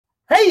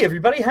Hey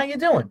everybody, how you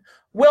doing?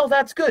 Well,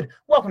 that's good.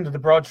 Welcome to the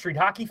Broad Street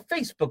Hockey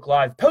Facebook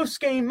Live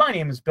post-game. My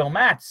name is Bill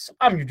Matz.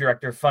 I'm your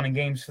director of fun and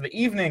games for the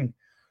evening.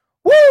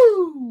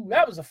 Woo!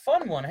 That was a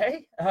fun one,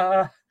 hey?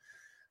 I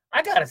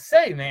gotta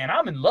say, man,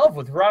 I'm in love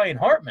with Ryan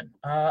Hartman.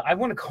 I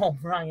want to call him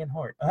Ryan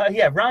Hart.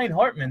 Ryan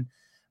Hartman.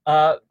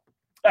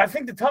 I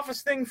think the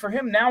toughest thing for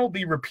him now will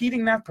be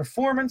repeating that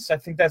performance. I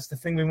think that's the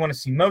thing we want to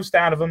see most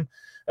out of him.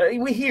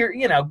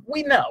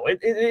 We know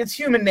it's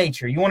human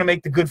nature. You want to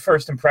make the good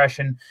first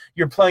impression.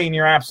 You're playing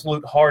your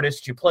absolute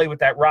hardest. You play with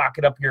that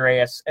rocket up your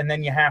ass, and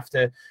then you have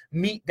to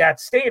meet that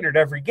standard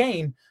every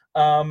game.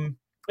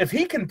 If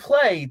he can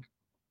play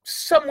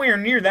somewhere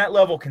near that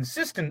level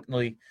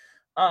consistently,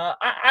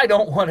 I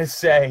don't want to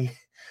say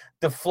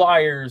the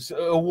Flyers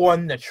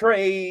won the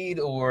trade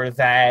or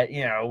that,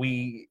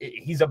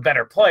 he's a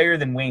better player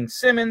than Wayne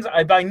Simmons.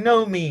 I by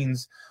no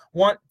means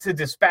want to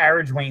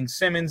disparage Wayne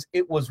Simmons.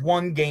 It was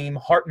one game.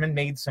 Hartman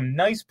made some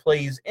nice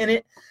plays in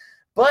it,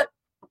 but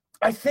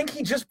I think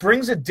he just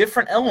brings a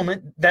different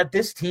element that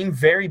this team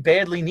very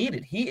badly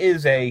needed. He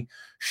is a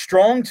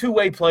strong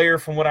two-way player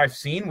from what I've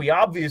seen. We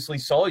obviously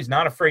saw he's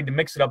not afraid to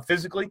mix it up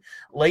physically,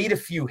 laid a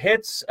few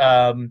hits,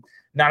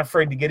 not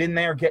afraid to get in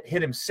there, get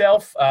hit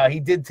himself.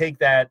 He did take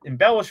that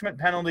embellishment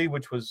penalty,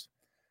 which was,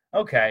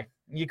 okay,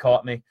 you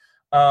caught me.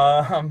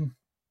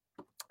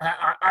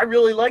 I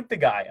really like the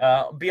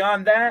guy.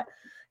 Beyond that,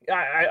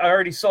 I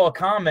already saw a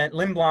comment,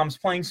 Lindblom's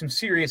playing some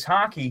serious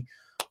hockey.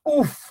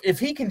 Oof, if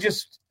he can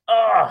just,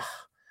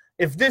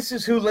 if this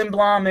is who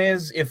Lindblom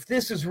is, if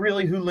this is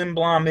really who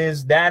Lindblom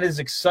is, that is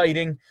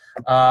exciting.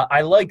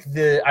 I like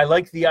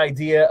the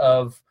idea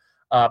of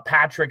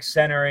Patrick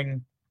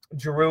centering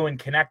Giroux and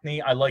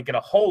Konechny. I like it a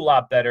whole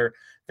lot better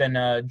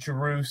than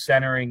Giroux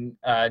centering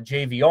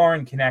JVR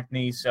and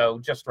Konechny. So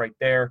just right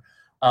there.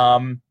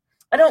 I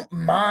don't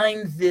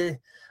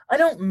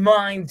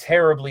mind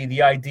terribly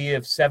the idea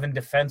of 7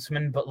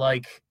 defensemen, but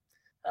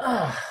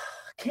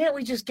can't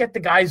we just get the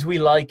guys we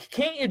like?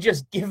 Can't you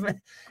just give me,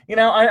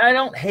 I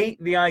don't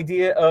hate the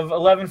idea of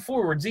 11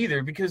 forwards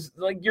either, because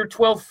your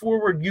 12th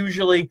forward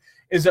usually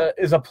is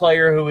a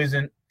player who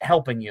isn't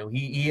helping you.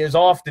 He is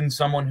often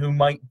someone who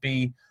might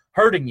be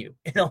hurting you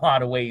in a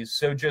lot of ways.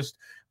 So just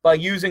by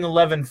using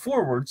 11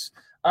 forwards,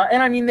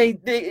 and I mean, they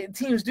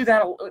teams do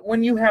that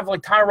when you have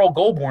Tyrell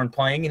Goulbourne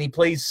playing and he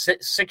plays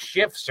 6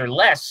 shifts or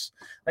less.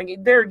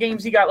 There are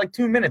games he got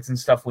 2 minutes and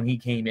stuff when he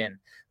came in.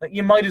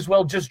 You might as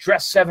well just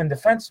dress 7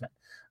 defensemen.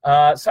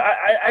 So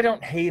I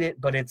don't hate it,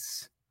 but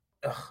it's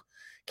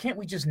can't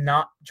we just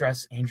not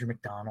dress Andrew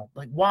McDonald?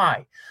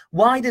 Why?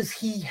 Why does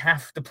he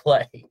have to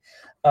play?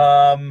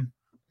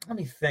 Let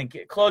me think.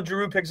 Claude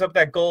Giroux picks up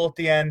that goal at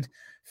the end.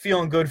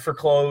 Feeling good for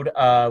Claude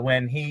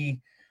when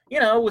he,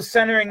 was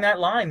centering that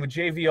line with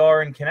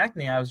JVR and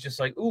Konechny. I was just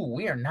ooh,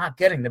 we are not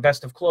getting the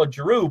best of Claude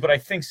Giroux. But I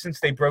think since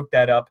they broke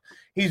that up,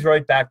 he's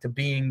right back to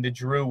being the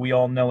Giroux we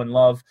all know and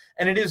love.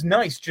 And it is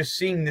nice just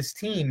seeing this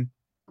team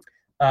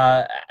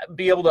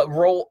be able to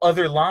roll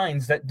other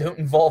lines that don't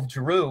involve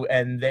Giroux,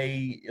 and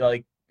they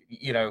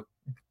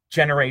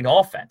generate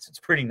offense. It's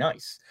pretty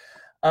nice.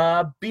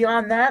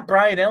 Beyond that,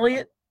 Brian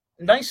Elliott,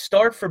 nice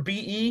start for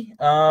BE.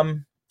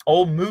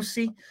 Old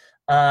Moosey.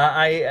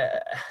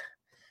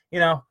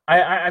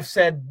 I've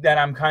said that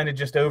I'm kind of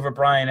just over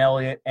Brian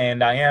Elliott,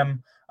 and I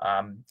am.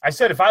 I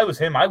said if I was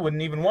him, I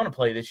wouldn't even want to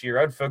play this year.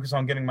 I'd focus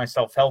on getting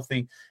myself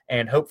healthy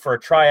and hope for a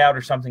tryout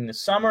or something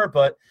this summer.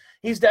 But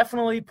he's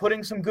definitely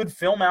putting some good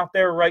film out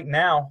there right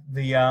now.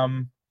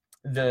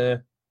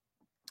 The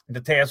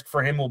task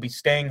for him will be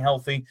staying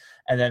healthy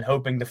and then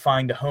hoping to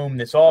find a home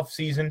this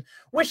offseason.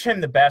 Wish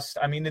him the best.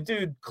 I mean, the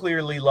dude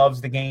clearly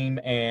loves the game,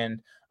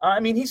 and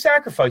he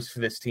sacrificed for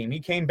this team. He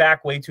came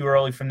back way too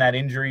early from that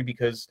injury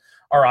because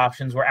our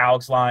options were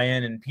Alex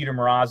Lyon and Peter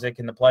Mrazek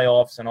in the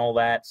playoffs and all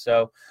that.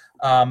 So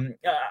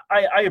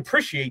I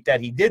appreciate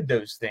that he did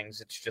those things.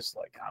 It's just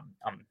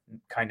I'm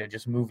kind of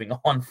just moving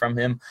on from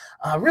him.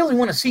 I really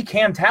want to see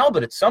Cam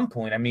Talbot at some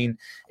point. I mean,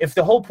 if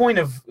the whole point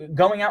of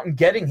going out and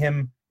getting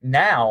him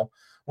now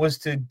was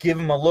to give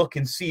him a look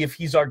and see if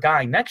he's our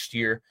guy next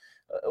year,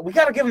 we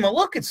got to give him a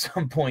look at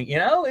some point,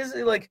 Is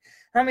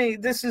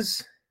it this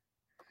is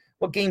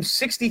game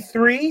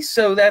 63?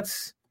 So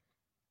that's,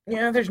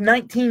 there's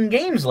 19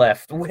 games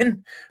left.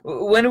 When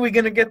are we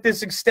going to get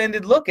this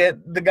extended look at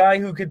the guy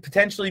who could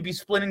potentially be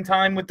splitting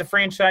time with the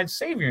franchise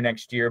savior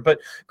next year? But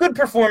good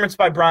performance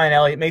by Brian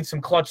Elliott. Made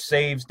some clutch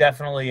saves.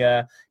 Definitely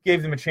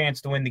gave them a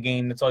chance to win the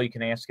game. That's all you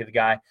can ask of the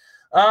guy.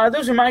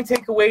 Those are my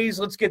takeaways.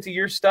 Let's get to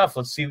your stuff.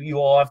 Let's see what you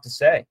all have to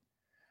say.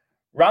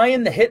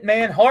 Ryan, the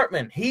Hitman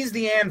Hartman. He's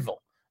the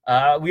anvil.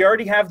 We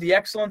already have the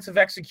excellence of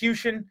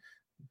execution.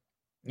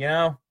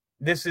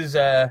 This is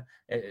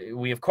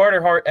we have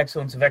Carter Hart,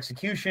 excellence of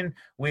execution.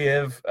 We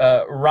have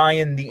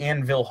Ryan the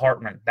Anvil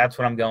Hartman. That's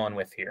what I'm going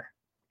with here.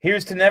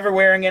 Here's to never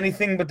wearing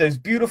anything but those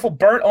beautiful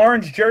burnt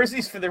orange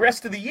jerseys for the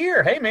rest of the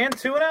year. Hey, man,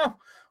 2-0.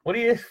 What do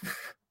you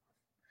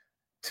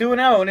 –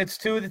 2-0, and it's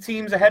 2 of the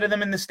teams ahead of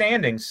them in the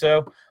standings.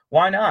 So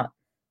why not?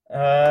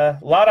 A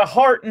lot of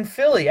heart in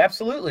Philly,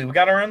 absolutely. We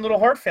got our own little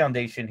Hart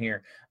Foundation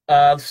here.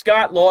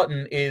 Scott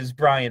Lawton is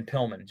Brian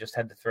Pillman. Just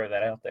had to throw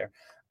that out there.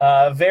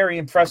 Very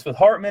impressed with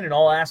Hartman in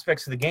all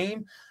aspects of the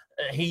game.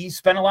 He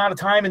spent a lot of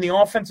time in the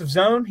offensive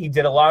zone. He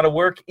did a lot of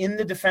work in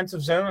the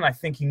defensive zone. I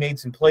think he made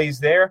some plays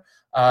there.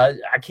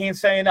 I can't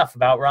say enough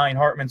about Ryan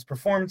Hartman's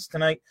performance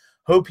tonight.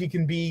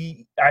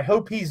 I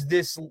hope he's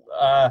this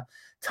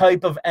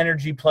type of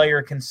energy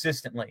player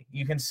consistently.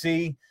 You can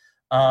see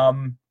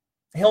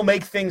he'll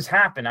make things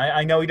happen.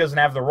 I know he doesn't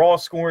have the raw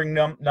scoring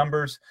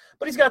numbers,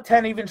 but he's got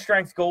 10 even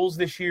strength goals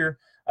this year.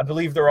 I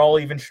believe they're all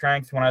even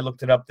strength when I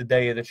looked it up the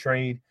day of the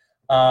trade.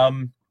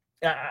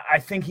 I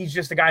think he's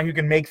just a guy who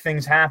can make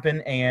things happen,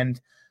 and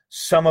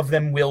some of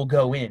them will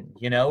go in.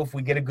 You know, if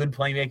we get a good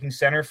playmaking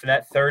center for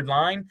that third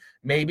line,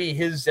 maybe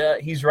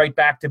he's right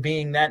back to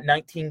being that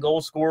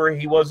 19-goal scorer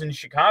he was in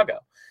Chicago.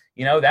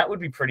 You know, that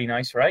would be pretty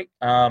nice, right?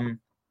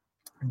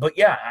 But,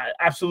 yeah,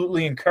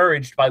 absolutely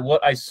encouraged by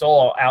what I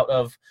saw out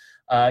of,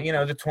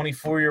 the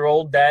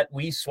 24-year-old that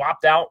we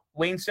swapped out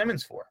Wayne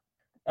Simmons for.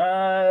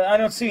 I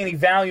don't see any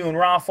value in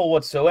Raffl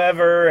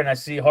whatsoever, and I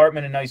see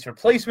Hartman a nice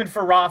replacement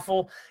for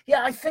Raffl.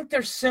 Yeah, I think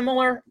they're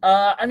similar.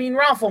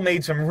 Raffl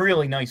made some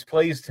really nice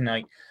plays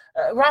tonight.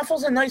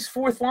 Raffl's a nice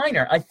fourth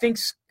liner. I think,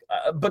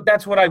 but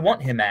that's what I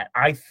want him at.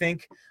 I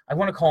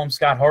want to call him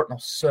Scott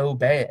Hartnell so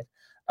bad.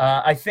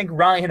 I think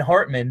Ryan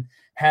Hartman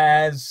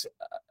has,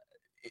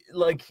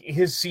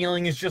 his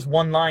ceiling is just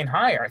one line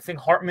higher. I think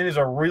Hartman is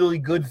a really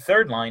good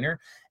third liner,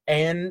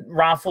 and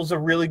Raffl's a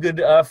really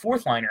good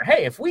fourth liner.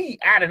 Hey, if we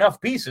add enough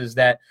pieces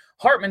that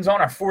Hartman's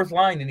on our fourth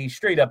line and he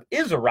straight up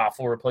is a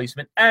Raffl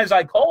replacement, as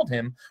I called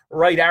him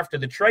right after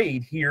the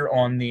trade here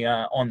on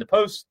the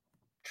post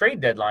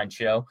trade deadline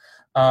show,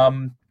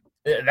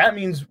 that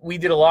means we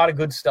did a lot of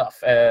good stuff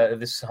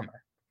this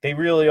summer. They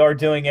really are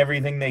doing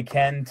everything they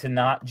can to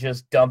not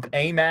just dump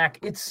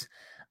AMAC.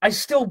 I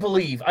still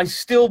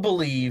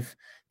believe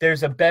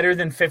there's a better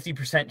than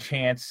 50%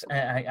 chance.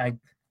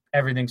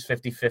 Everything's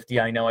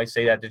 50-50. I know I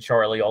say that to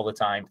Charlie all the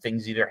time.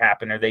 Things either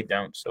happen or they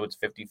don't, so it's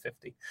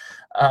 50-50.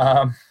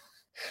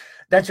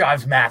 That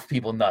drives math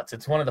people nuts.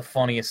 It's one of the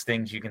funniest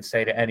things you can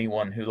say to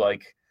anyone who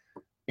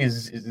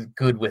is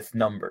good with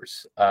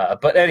numbers.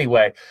 But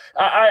anyway,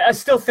 I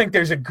still think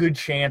there's a good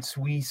chance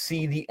we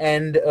see the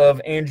end of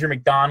Andrew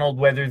McDonald,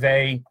 whether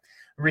they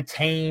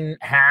retain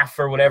half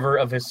or whatever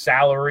of his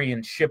salary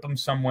and ship him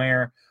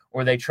somewhere,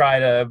 or they try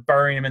to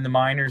bury him in the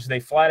minors.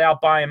 They flat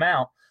out buy him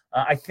out.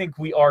 I think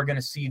we are going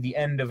to see the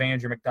end of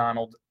Andrew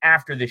McDonald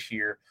after this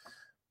year.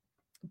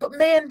 But,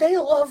 man, they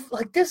love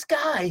 – this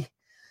guy,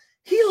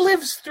 he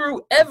lives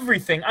through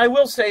everything. I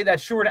will say that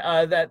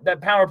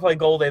that power play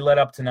goal they let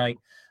up tonight,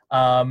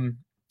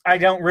 I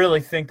don't really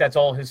think that's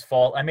all his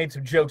fault. I made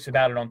some jokes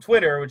about it on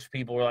Twitter, which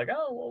people were like,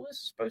 oh, well, this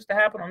is supposed to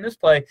happen on this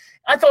play.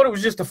 I thought it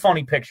was just a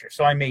funny picture,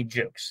 so I made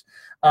jokes.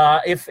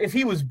 If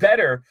he was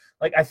better,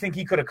 I think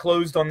he could have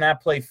closed on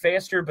that play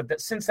faster,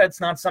 but since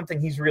that's not something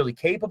he's really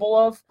capable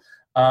of,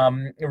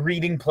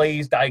 reading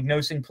plays,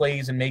 diagnosing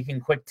plays, and making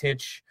quick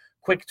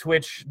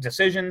twitch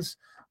decisions.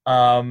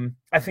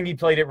 I think he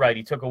played it right.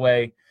 He took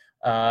away.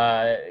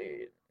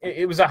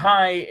 It was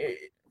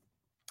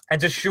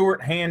it's a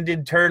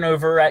short-handed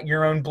turnover at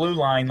your own blue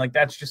line.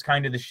 That's just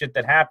kind of the shit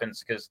that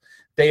happens because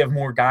they have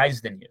more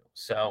guys than you.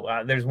 So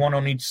there's one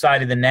on each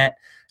side of the net.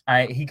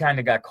 He kind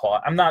of got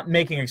caught. I'm not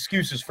making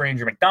excuses for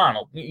Andrew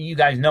McDonald. You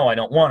guys know I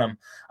don't want him.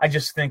 I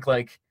just think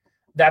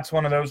that's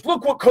one of those,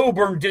 look what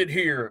Coburn did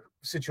here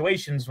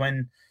situations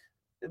when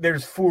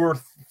there's 4 or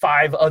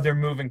 5 other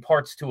moving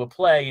parts to a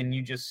play and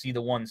you just see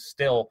the one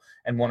still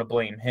and want to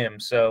blame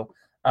him. So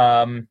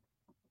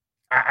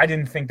I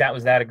didn't think that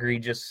was that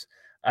egregious,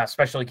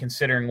 especially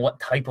considering what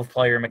type of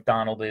player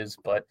McDonald is.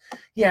 But,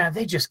 yeah,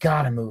 they just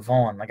got to move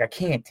on. I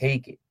can't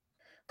take it.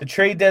 The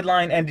trade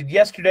deadline ended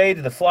yesterday.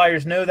 Do the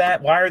Flyers know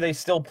that? Why are they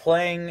still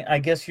playing? I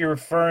guess you're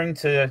referring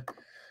to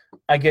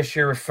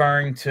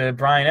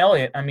Brian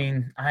Elliott.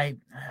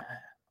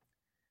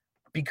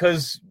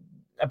 Because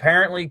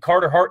apparently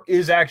Carter Hart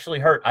is actually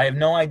hurt. I have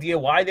no idea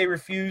why they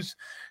refuse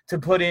to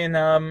put in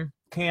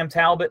Cam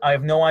Talbot. I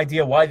have no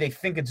idea why they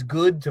think it's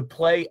good to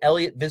play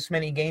Elliott this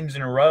many games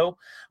in a row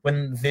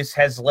when this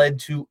has led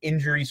to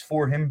injuries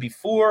for him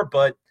before.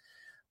 But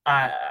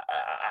I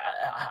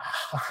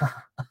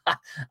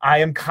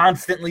am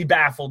constantly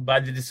baffled by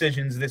the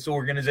decisions this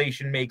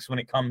organization makes when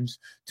it comes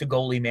to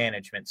goalie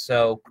management.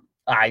 So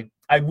I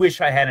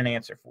wish I had an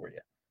answer for you.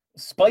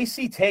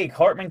 Spicy take.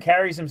 Hartman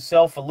carries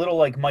himself a little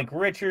like Mike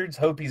Richards.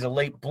 Hope he's a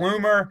late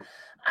bloomer.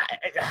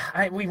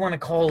 We want to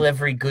call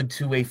every good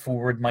two-way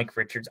forward Mike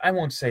Richards. I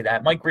won't say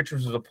that. Mike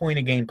Richards was a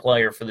point-a-game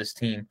player for this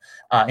team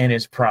in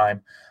his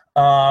prime.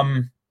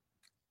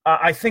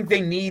 I think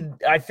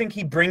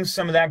he brings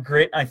some of that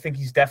grit. I think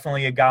he's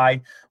definitely a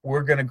guy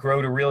we're going to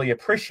grow to really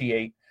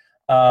appreciate.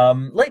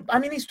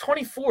 He's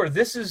 24.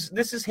 This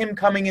is him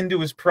coming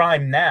into his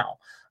prime now.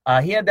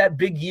 He had that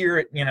big year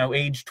at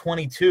age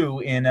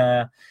 22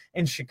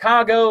 in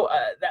Chicago.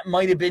 That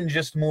might have been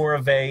just more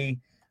of a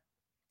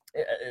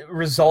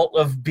result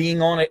of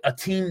being on a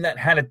team that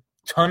had a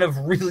ton of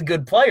really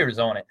good players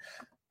on it.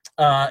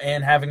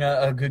 and having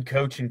a good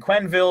coach in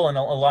Quenneville and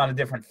a lot of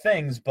different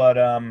things. But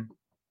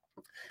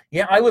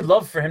yeah, I would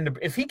love for him to,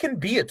 if he can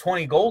be a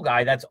 20-goal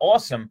guy, that's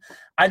awesome.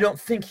 I don't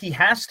think he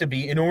has to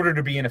be in order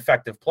to be an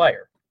effective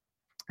player.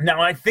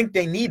 Now, I think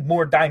they need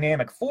more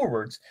dynamic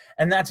forwards,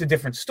 and that's a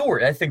different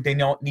story. I think they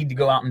need to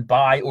go out and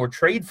buy or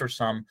trade for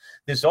some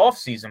this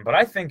offseason. But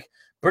I think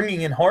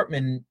bringing in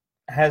Hartman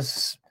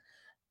has,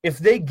 if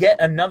they get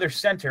another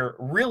center,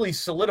 really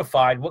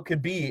solidified what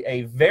could be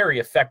a very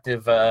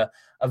effective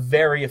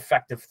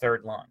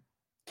third line.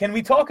 Can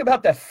we talk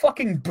about that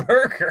fucking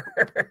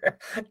burger?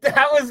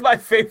 That was my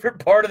favorite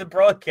part of the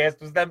broadcast,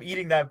 was them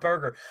eating that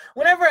burger.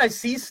 Whenever I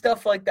see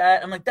stuff like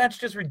that, I'm like, that's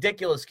just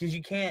ridiculous, because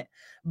you can't.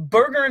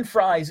 Burger and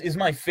fries is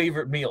my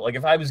favorite meal. Like,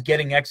 if I was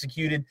getting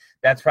executed,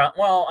 that's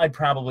I'd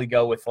probably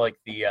go with like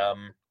the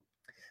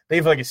they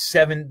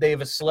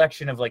have a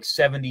selection of like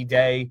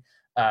 70-day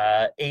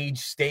aged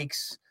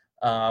steaks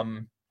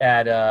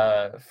at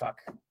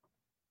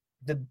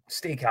the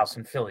steakhouse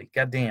in Philly.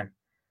 Goddamn.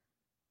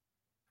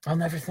 I'll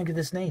never think of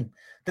this name.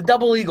 The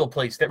Double Eagle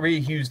place that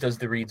Rhea Hughes does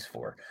the reads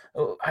for.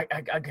 Oh, I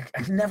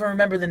can never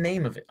remember the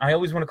name of it. I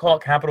always want to call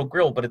it Capitol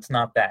Grill, but it's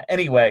not that.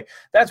 Anyway,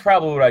 that's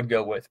probably what I'd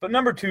go with. But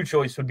number 2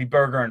 choice would be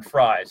burger and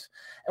fries.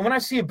 And when I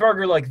see a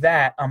burger like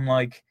that, I'm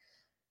like,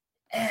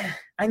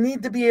 I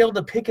need to be able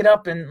to pick it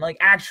up and like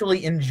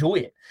actually enjoy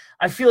it.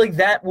 I feel like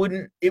that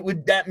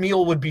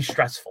meal would be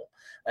stressful.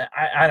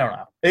 I don't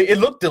know. It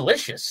looked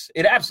delicious.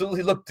 It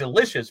absolutely looked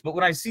delicious. But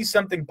when I see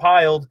something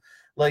piled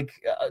like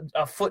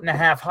a foot and a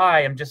half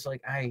high, I'm just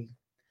like,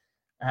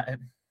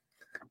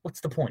 what's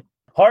the point?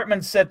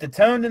 Hartman set the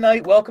tone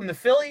tonight. Welcome to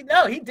Philly.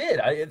 No, he did.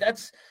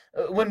 That's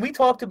when we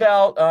talked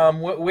about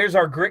where's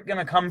our grit going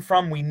to come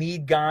from. We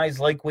need guys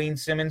like Wayne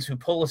Simmonds who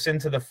pull us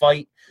into the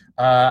fight.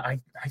 I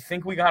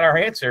think we got our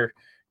answer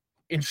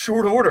in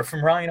short order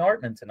from Ryan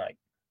Hartman tonight.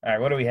 All right,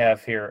 what do we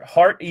have here?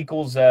 Hart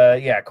equals,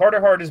 Carter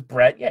Hart is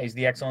Brett. Yeah, he's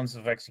the excellence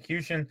of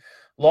execution.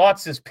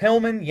 Lotz is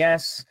Pillman.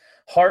 Yes.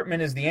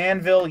 Hartman is the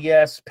Anvil.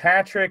 Yes.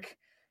 Patrick,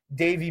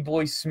 Davey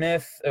Boy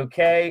Smith.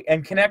 Okay.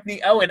 And Konechny.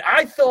 Oh, and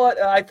I thought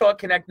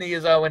Konechny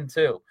is Owen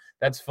too.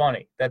 That's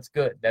funny. That's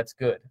good. That's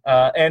good.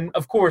 And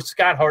of course,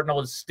 Scott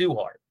Hartnell is Stu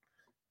Hart.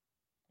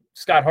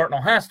 Scott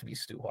Hartnell has to be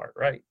Stu Hart,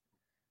 right?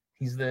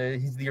 He's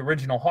the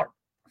original Hart.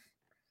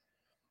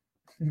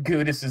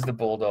 Gudis is the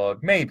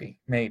Bulldog. Maybe.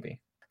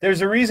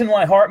 There's a reason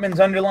why Hartman's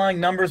underlying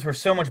numbers were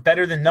so much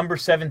better than number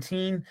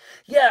 17.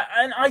 Yeah,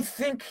 and I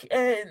think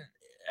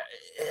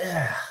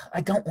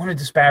I don't want to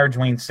disparage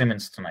Wayne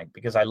Simmonds tonight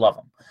because I love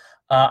him.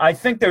 I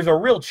think there's a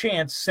real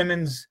chance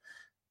Simmonds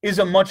is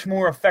a much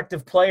more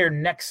effective player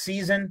next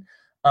season.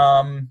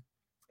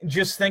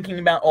 Just thinking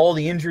about all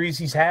the injuries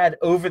he's had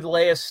over the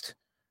last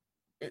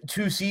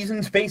 2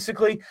 seasons,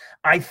 basically,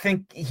 I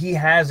think he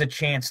has a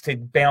chance to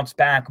bounce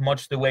back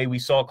much the way we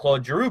saw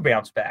Claude Giroux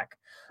bounce back.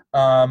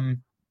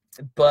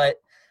 But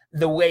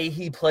the way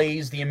he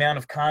plays, the amount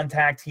of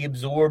contact he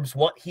absorbs,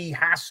 what he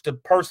has to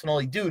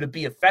personally do to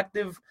be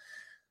effective,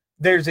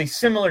 there's a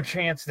similar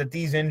chance that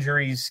these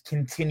injuries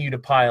continue to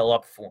pile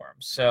up for him.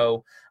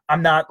 So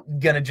I'm not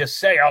going to just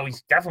say, oh,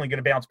 he's definitely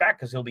going to bounce back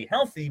because he'll be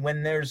healthy,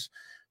 when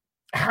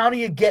how do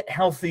you get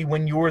healthy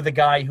when you're the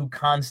guy who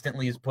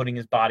constantly is putting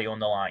his body on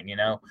the line,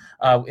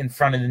 in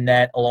front of the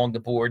net, along the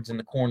boards, in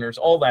the corners,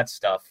 all that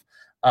stuff.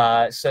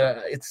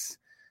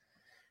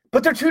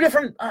 But they're two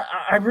different.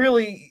 I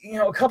really,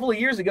 a couple of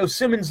years ago,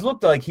 Simmonds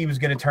looked like he was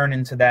going to turn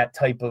into that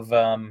type of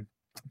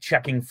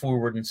checking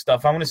forward and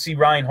stuff. I want to see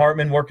Ryan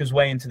Hartman work his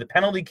way into the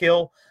penalty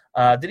kill.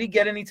 Did he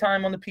get any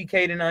time on the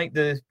PK tonight?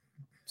 The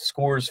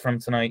scores from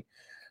tonight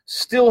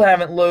still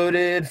haven't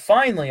loaded.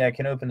 Finally, I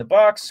can open the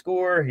box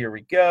score. Here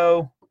we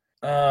go.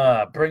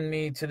 Bring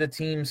me to the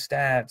team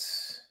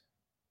stats.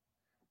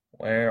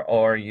 Where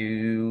are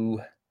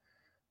you?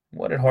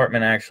 What did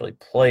Hartman actually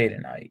play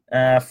tonight?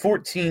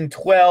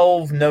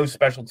 14-12, no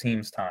special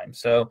teams time.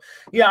 So,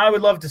 yeah, I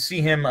would love to see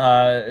him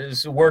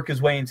work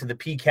his way into the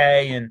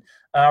PK and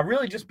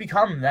really just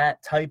become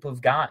that type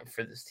of guy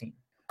for this team.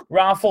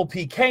 Raffle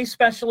PK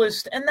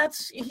specialist, and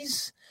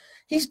he's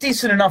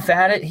decent enough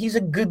at it. He's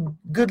a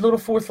good little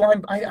fourth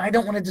line. I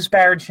don't want to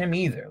disparage him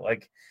either.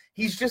 Like,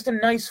 he's just a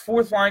nice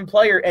fourth line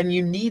player, and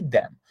you need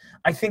them.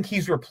 I think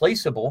he's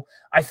replaceable.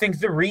 I think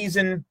the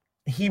reason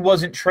he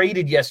wasn't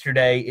traded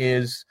yesterday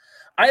is,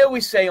 I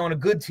always say on a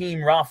good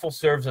team, Raffle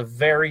serves a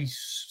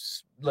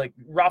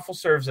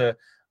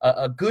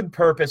good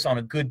purpose on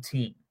a good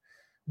team.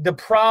 The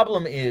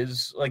problem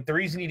is, the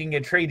reason he didn't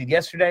get traded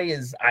yesterday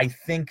is I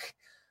think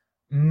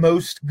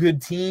most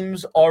good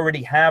teams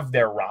already have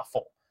their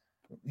Raffle.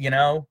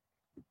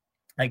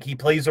 He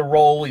plays a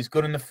role. He's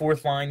good in the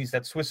fourth line. He's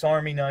that Swiss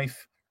Army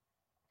knife.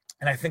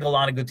 And I think a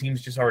lot of good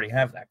teams just already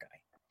have that guy.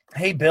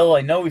 Hey, Bill,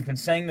 I know we've been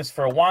saying this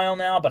for a while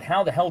now, but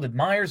how the hell did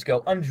Myers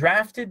go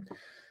undrafted?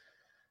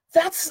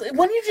 That's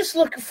when you just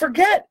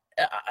forget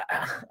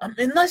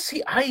even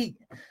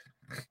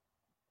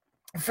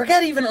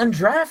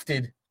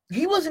undrafted.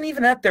 He wasn't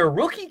even at their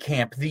rookie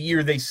camp the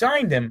year they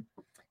signed him.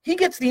 He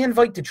gets the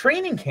invite to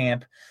training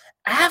camp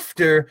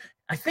after,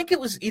 I think it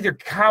was either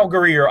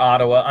Calgary or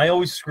Ottawa. I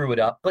always screw it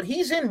up. But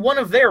he's in one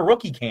of their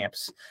rookie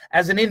camps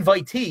as an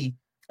invitee,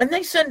 and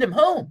they send him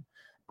home.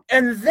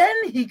 And then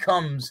he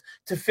comes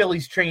to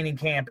Philly's training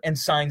camp and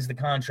signs the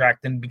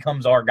contract and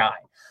becomes our guy.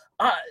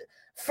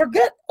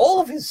 Forget all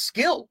of his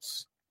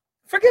skills.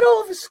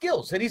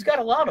 And he's got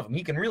a lot of them.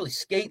 He can really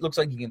skate, looks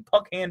like he can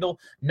puck handle,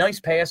 nice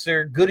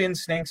passer, good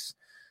instincts.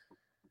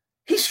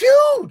 He's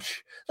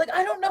huge. Like,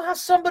 I don't know how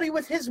somebody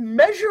with his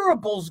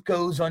measurables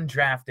goes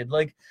undrafted.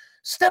 Like,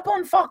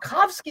 Stepan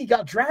Falkovsky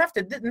got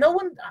drafted.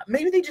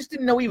 Maybe they just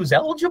didn't know he was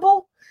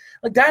eligible.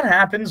 Like, that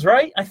happens,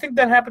 right? I think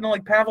that happened to,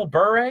 like, Pavel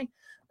Bure.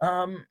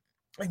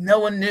 Like, no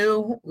one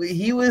knew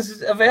he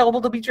was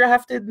available to be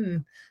drafted.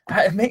 And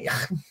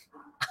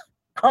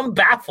I'm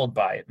baffled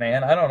by it,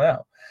 man. I don't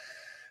know.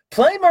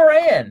 Play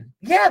Moran.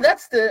 Yeah,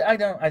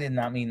 I did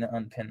not mean to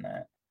unpin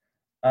that.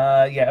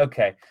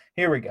 Okay.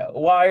 Here we go.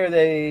 Why are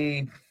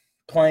they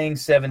playing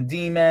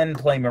 7D men?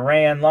 Play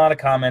Moran. A lot of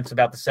comments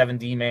about the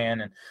 7D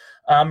man.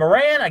 And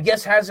Moran, I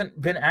guess,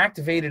 hasn't been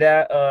activated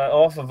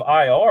off of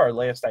IR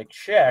last I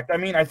checked. I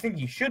mean, I think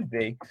he should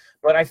be,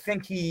 but I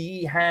think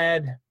he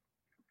had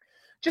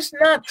just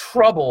not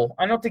trouble.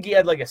 I don't think he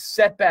had like a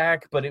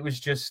setback, but it was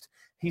just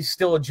he's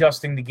still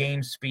adjusting to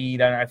game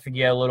speed. And I think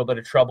he had a little bit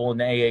of trouble in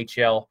the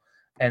AHL.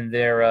 And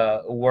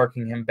they're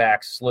working him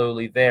back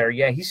slowly there.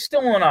 Yeah, he's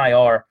still on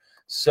IR.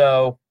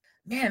 So,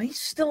 man, he's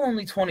still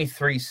only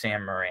 23,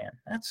 Sam Moran.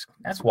 That's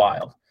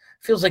wild.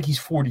 Feels like he's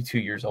 42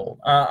 years old.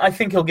 I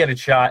think he'll get a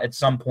shot at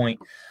some point.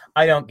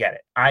 I don't get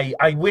it.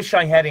 I wish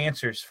I had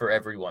answers for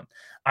everyone.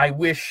 I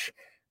wish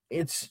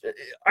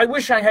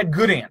I had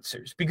good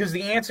answers, because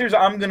the answers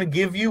I'm going to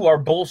give you are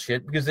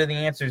bullshit because they're the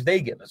answers they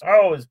give us.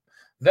 Oh, his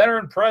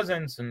veteran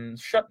presence and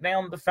shut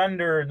down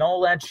defender and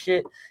all that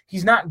shit.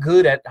 He's not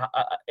good at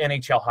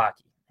NHL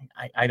hockey.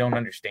 I don't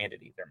understand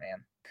it either,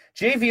 man.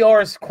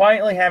 JVR is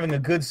quietly having a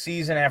good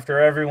season after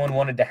everyone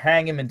wanted to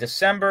hang him in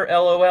December,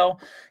 LOL.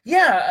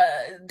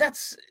 Yeah,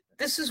 this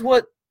is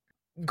what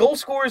goal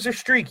scorers are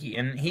streaky,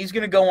 and he's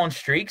going to go on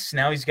streaks.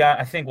 Now he's got,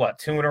 I think,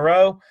 2 in a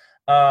row.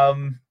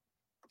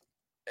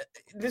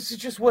 This is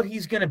just what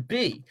he's going to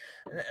be.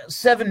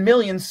 $7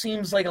 million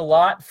seems like a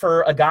lot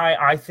for a guy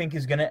I think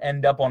is going to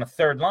end up on a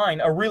third line,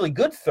 a really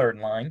good third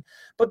line.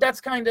 But that's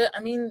kind of,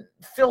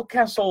 Phil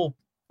Kessel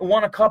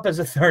won a cup as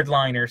a third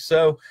liner.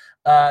 So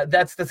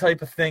that's the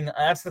type of thing.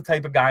 That's the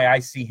type of guy I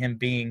see him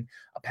being,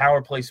 a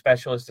power play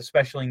specialist,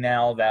 especially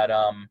now that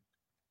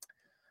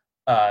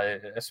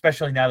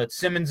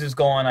Simmons is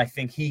gone. I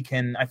think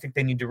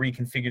they need to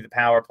reconfigure the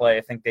power play.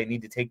 I think they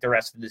need to take the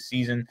rest of the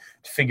season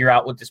to figure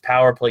out what this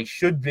power play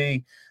should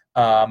be.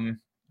 To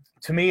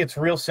me, it's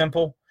real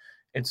simple.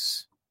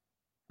 It's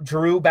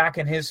Drew back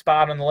in his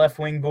spot on the left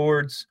wing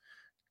boards,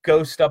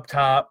 Ghost up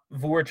top,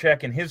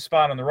 Voracek in his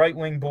spot on the right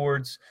wing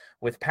boards,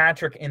 with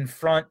Patrick in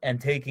front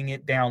and taking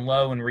it down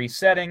low and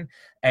resetting,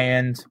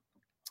 and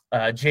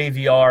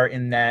JVR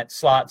in that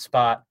slot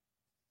spot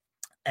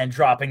and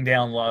dropping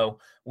down low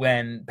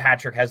when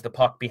Patrick has the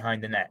puck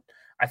behind the net.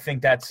 I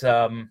think that's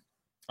the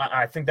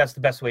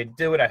best way to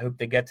do it. I hope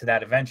they get to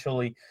that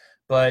eventually.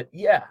 But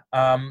yeah,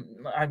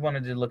 I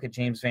wanted to look at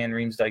James Van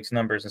Riemsdyk's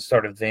numbers and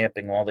started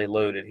vamping while they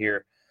loaded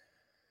here.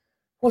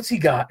 What's he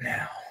got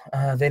now?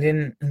 They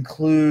didn't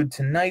include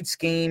tonight's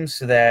game,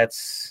 so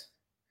that's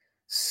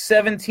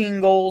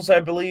 17 goals, I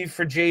believe,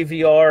 for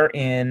JVR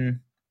in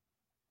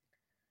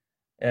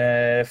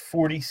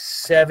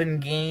 47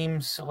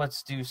 games. So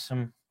let's do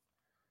some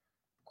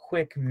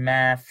quick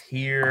math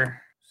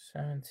here.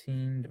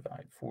 17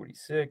 divided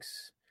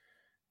 46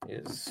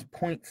 is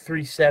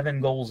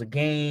 0.37 goals a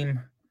game.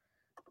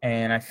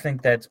 And I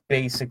think that's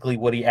basically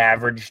what he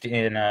averaged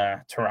in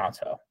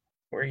Toronto.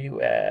 Where are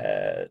you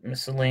at?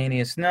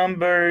 Miscellaneous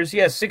numbers.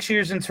 Yeah, 6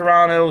 years in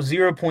Toronto,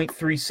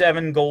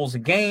 0.37 goals a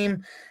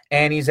game.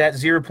 And he's at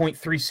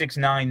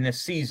 0.369 this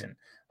season.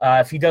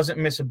 If he doesn't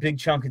miss a big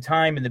chunk of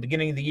time in the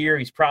beginning of the year,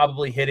 he's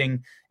probably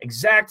hitting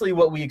exactly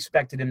what we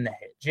expected him to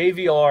hit.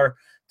 JVR,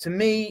 to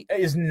me,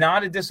 is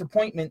not a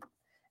disappointment.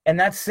 And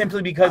that's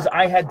simply because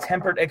I had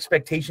tempered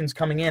expectations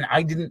coming in.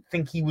 I didn't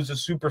think he was a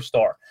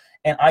superstar.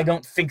 And I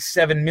don't think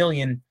 $7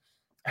 million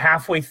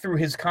halfway through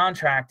his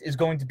contract is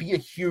going to be a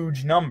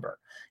huge number.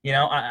 You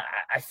know,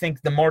 I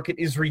think the market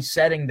is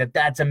resetting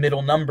that's a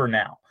middle number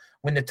now.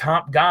 When the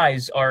top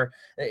guys are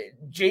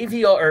Drew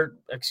and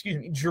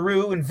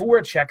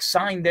Voracek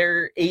signed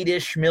their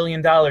 $8-ish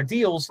million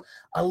deals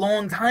a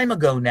long time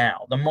ago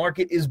now. The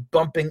market is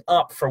bumping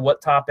up for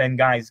what top-end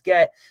guys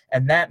get,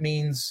 and that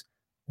means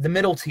the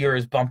middle tier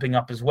is bumping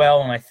up as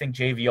well, and I think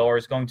JVR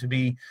is going to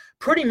be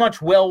pretty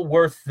much well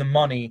worth the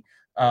money,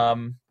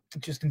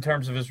 just in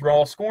terms of his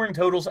raw scoring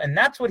totals, and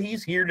that's what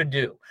he's here to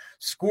do.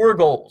 Score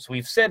goals.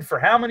 We've said for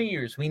how many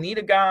years we need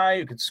a guy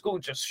who can score,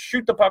 just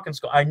shoot the puck and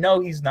score. I know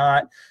he's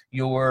not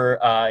your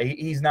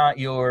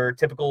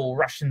typical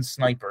Russian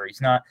sniper.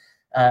 He's not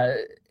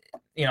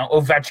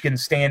Ovechkin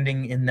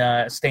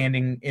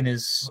standing in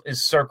his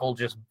circle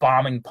just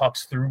bombing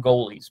pucks through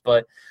goalies,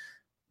 but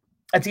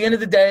at the end of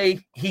the day,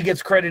 he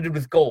gets credited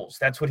with goals.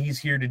 That's what he's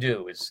here to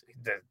do.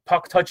 the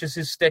puck touches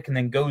his stick and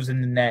then goes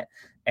in the net,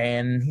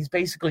 and he's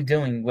basically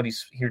doing what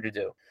he's here to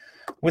do.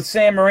 With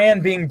Sam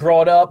Morin being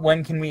brought up,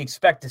 when can we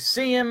expect to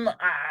see him?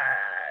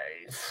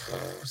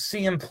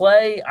 See him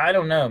play? I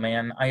don't know,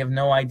 man. I have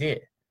no idea.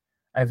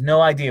 I have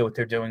no idea what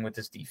they're doing with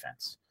this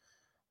defense.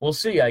 We'll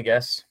see, I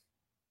guess.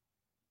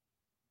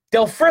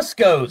 Del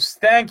Frisco's.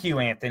 Thank you,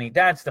 Anthony.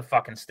 That's the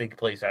fucking steak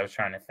place I was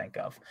trying to think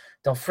of.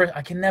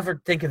 I can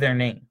never think of their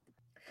name.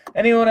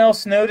 Anyone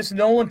else notice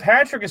Nolan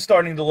Patrick is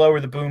starting to lower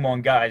the boom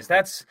on guys?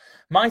 That's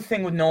my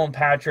thing with Nolan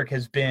Patrick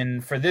has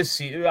been for this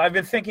season. I've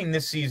been thinking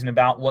this season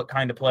about what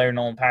kind of player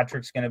Nolan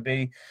Patrick's going to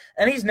be,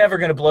 and he's never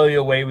going to blow you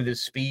away with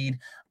his speed.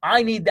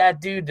 I need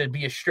that dude to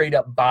be a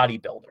straight-up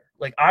bodybuilder.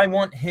 Like, I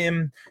want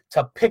him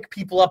to pick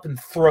people up and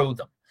throw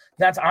them.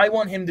 I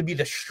want him to be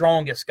the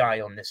strongest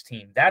guy on this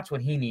team. That's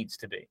what he needs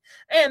to be.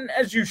 And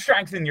as you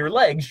strengthen your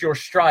legs, your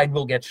stride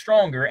will get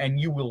stronger, and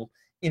you will,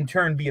 in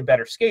turn, be a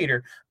better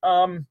skater.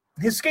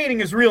 His skating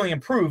has really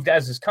improved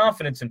as his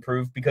confidence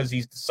improved because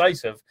he's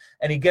decisive,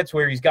 and he gets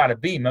where he's got to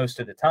be most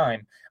of the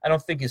time. I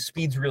don't think his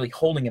speed's really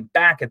holding him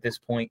back at this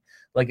point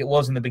like it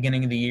was in the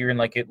beginning of the year and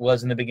like it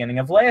was in the beginning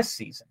of last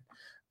season.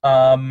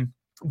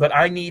 But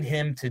I need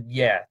him to,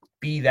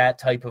 be that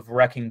type of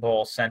wrecking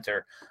ball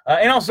center.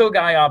 And also a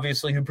guy,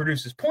 obviously, who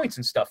produces points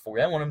and stuff for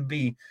you. I want him to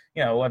be,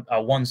 a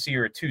 1C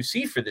or a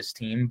 2C for this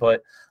team,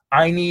 but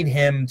I need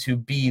him to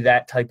be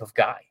that type of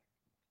guy.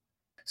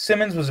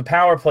 Simmons was a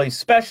power play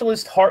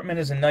specialist. Hartman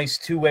is a nice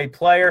two-way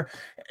player.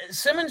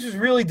 Simmons was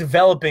really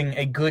developing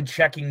a good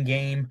checking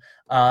game,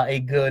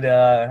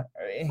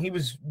 he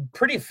was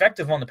pretty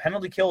effective on the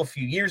penalty kill a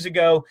few years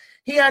ago.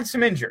 He had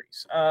some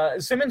injuries.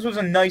 Simmons was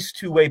a nice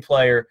two-way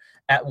player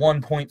at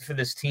one point for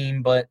this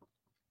team, but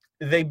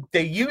they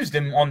used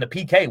him on the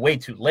PK way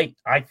too late,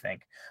 I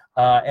think.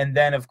 And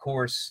then, of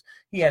course,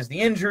 he has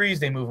the injuries.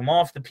 They move him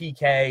off the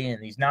PK,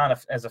 and he's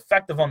not as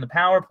effective on the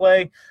power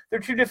play. They're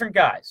two different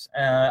guys.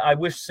 I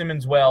wish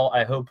Simmons well.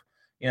 I hope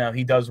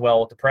he does well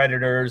with the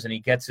Predators, and he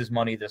gets his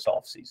money this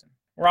offseason.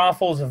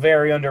 Raffl's a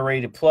very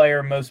underrated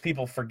player. Most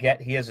people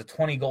forget he has a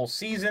 20-goal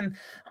season.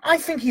 I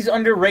think he's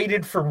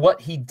underrated for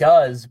what he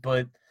does,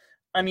 but,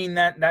 I mean,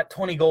 that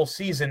 20-goal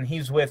season,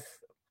 he's with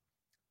 –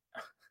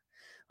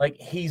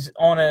 he's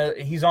on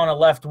a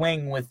left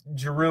wing with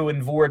Giroux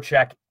and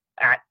Voracek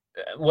at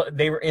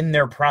they were in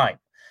their prime.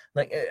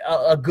 Like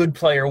a good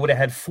player would have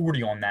had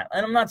 40 on that.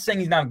 And I'm not saying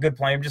he's not a good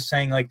player. I'm just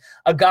saying like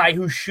a guy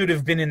who should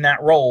have been in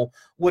that role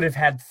would have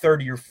had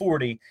 30 or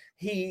 40.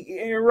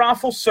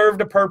 Raffl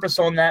served a purpose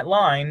on that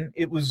line.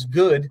 It was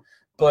good,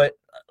 but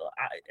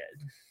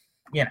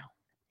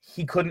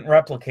he couldn't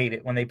replicate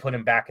it when they put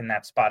him back in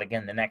that spot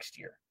again the next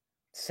year.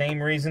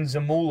 Same reason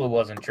Zamula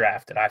wasn't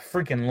drafted. I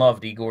freaking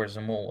loved Igor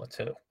Zamula,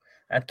 too.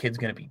 That kid's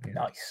going to be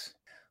nice.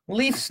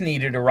 Leafs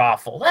needed a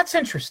Raffl. That's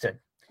interesting.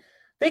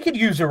 They could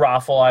use a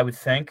Raffl, I would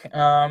think.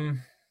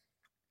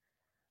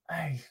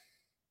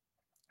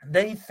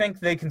 They think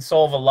they can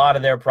solve a lot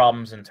of their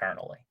problems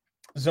internally.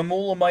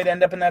 Zamula might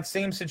end up in that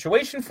same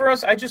situation for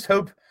us. I just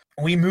hope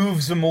we move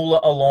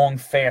Zamula along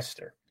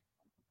faster.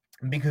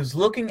 Because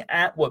looking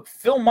at what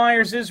Phil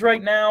Myers is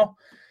right now,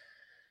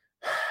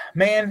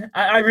 man,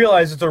 I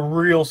realize it's a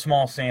real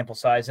small sample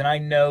size, and I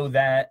know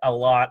that a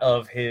lot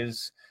of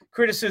his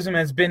criticism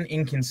has been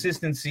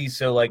inconsistency,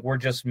 so, we're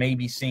just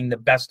maybe seeing the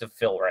best of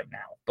Phil right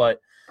now. But,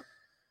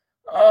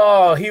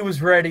 he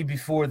was ready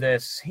before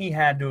this. He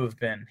had to have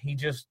been. He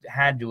just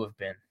had to have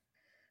been.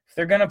 If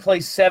they're going to play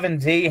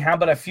 7D, how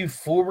about a few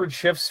forward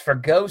shifts for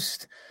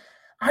Ghost?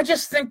 I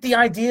just think the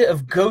idea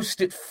of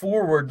Ghost at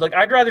forward,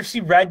 I'd rather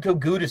see Radko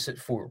Gudas at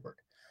forward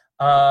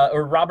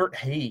or Robert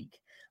Haig.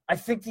 I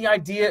think the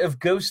idea of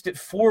Ghost at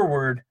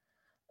forward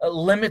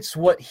limits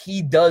what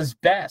he does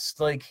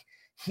best.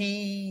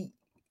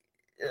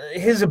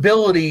 His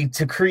ability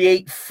to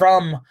create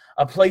from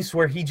a place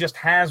where he just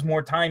has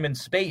more time and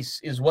space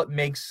is what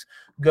makes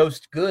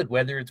Ghost good,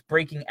 whether it's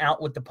breaking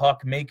out with the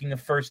puck, making a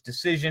first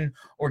decision,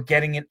 or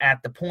getting it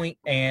at the point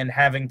and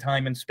having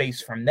time and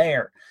space from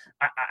there.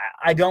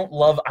 I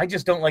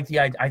just don't like the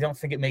idea. I don't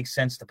think it makes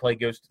sense to play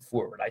Ghost at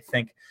forward. I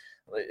think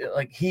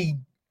he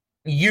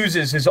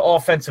uses his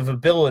offensive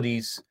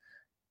abilities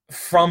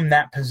from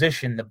that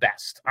position the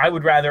best. I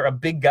would rather a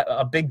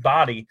big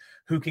body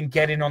who can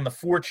get in on the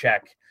forecheck,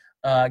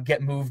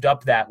 get moved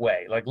up that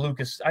way. Like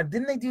Lucas,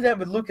 didn't they do that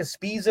with Lucas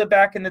Spiza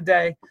back in the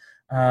day?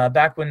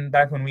 Back when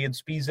we had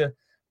Spiza,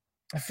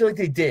 I feel like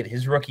they did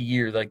his rookie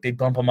year. They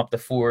bump him up the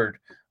forward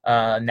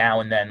now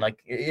and then.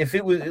 If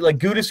it was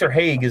Gudas or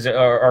Haig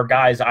are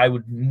guys I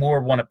would more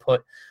want to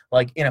put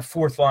in a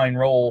fourth line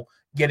role,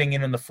 getting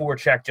in on the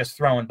forecheck, just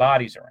throwing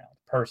bodies around.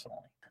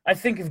 Personally, I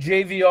think if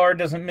JVR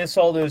doesn't miss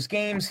all those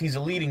games, he's a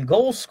leading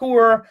goal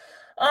scorer.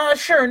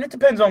 Sure, and it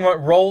depends on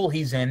what role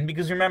he's in,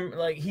 because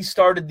remember, he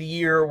started the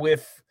year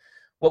with,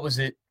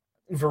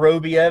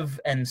 Vorobiev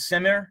and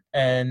Simmer,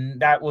 and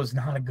that was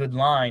not a good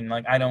line.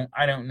 I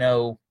don't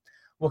know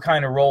what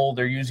kind of role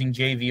they're using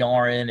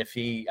JVR in. If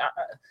he'd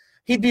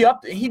be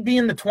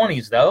in the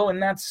 20s though,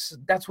 and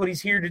that's what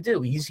he's here to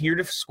do. He's here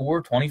to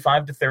score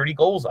 25 to 30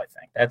 goals. I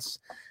think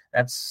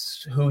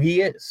that's who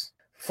he is.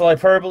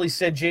 Flyperbole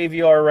said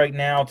JVR right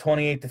now,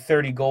 28 to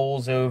 30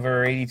 goals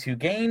over 82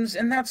 games,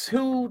 and that's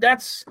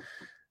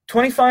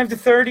 25 to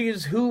 30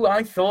 is who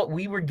I thought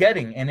we were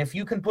getting. And if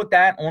you can put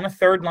that on a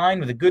third line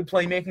with a good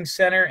playmaking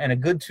center and a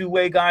good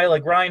two-way guy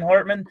like Ryan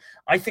Hartman,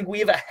 I think we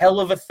have a hell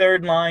of a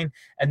third line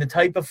and the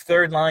type of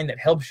third line that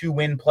helps you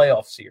win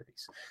playoff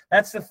series.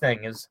 That's the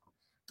thing is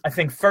I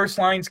think first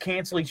lines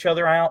cancel each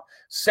other out.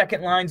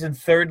 Second lines and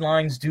third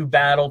lines do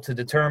battle to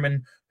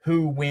determine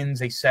who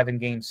wins a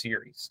 7-game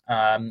series.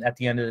 At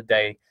the end of the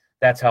day,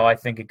 that's how I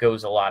think it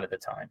goes a lot of the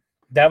time.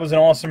 That was an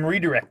awesome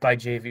redirect by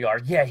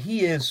JVR. Yeah,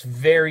 he is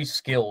very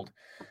skilled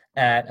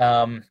at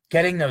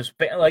getting those.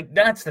 Like,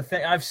 that's the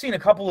thing. I've seen a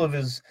couple of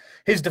his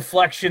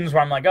deflections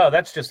where I'm like, oh,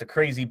 that's just a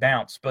crazy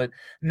bounce. But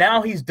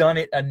now he's done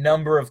it a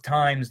number of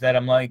times that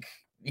I'm like,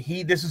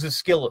 this is a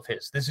skill of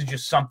his. This is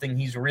just something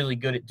he's really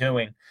good at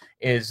doing,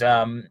 is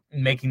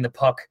making the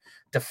puck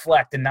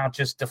deflect and not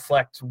just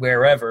deflect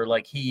wherever.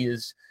 Like, he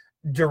is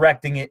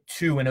directing it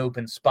to an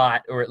open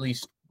spot, or at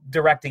least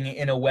directing it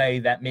in a way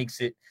that makes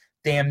it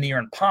damn near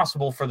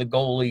impossible for the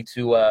goalie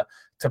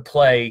to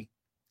play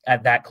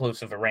at that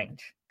close of a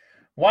range.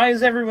 Why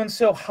is everyone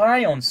so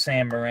high on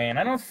Sam Morin?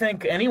 I don't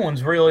think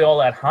anyone's really all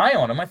that high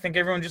on him. I think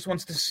everyone just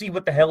wants to see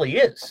what the hell he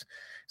is.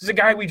 This is a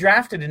guy we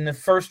drafted in the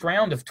first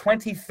round of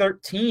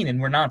 2013, and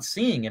we're not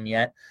seeing him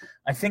yet.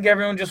 I think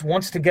everyone just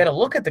wants to get a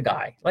look at the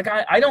guy. Like,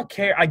 I don't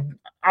care.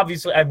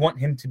 Obviously, I want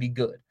him to be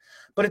good.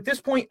 But at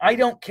this point, I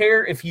don't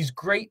care if he's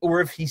great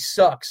or if he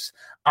sucks.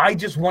 I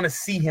just want to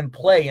see him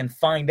play and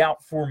find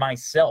out for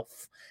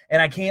myself. And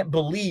I can't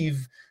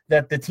believe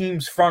that the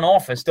team's front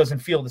office doesn't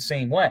feel the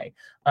same way.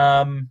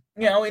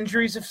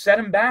 Injuries have set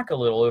him back a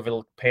little over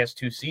the past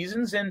 2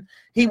 seasons, and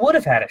he would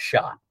have had a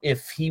shot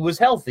if he was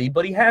healthy,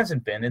 but he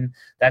hasn't been. And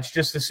that's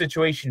just the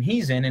situation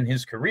he's in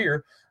his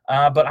career.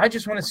 But I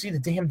just want to see the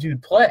damn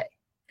dude play.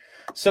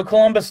 So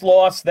Columbus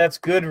lost. That's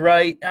good,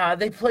 right?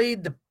 They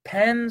played the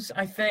Pens,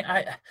 I think.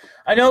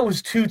 I know it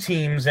was 2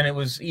 teams, and it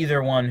was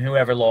either one.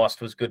 Whoever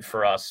lost was good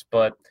for us.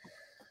 But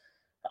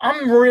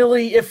I'm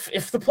really,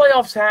 if the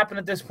playoffs happen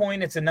at this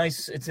point, it's a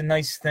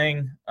nice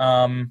thing.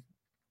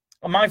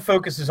 My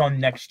focus is on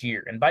next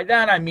year, and by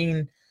that I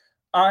mean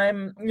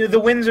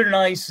the wins are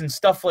nice, and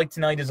stuff like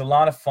tonight is a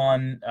lot of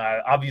fun.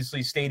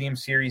 Obviously, Stadium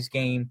Series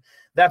game.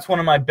 That's one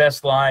of my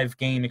best live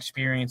game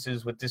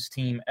experiences with this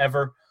team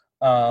ever.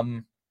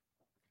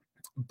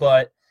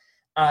 But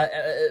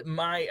I'm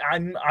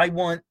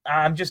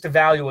just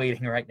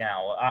evaluating right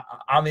now.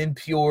 I'm in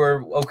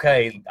pure,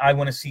 okay, I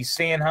want to see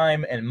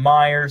Sanheim and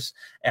Myers,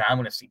 and I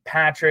want to see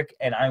Patrick,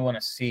 and I want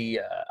to see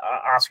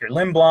Oscar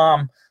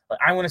Lindblom.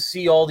 I want to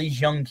see all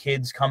these young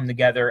kids come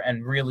together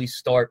and really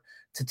start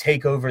to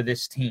take over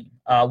this team.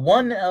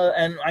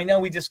 And I know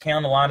we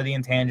discount a lot of the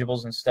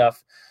intangibles and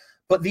stuff,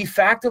 but the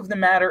fact of the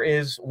matter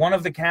is one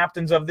of the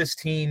captains of this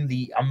team,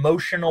 the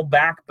emotional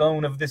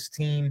backbone of this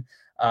team,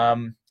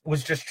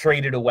 was just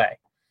traded away.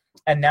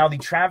 And now the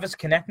Travis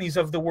Konechny's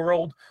of the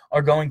world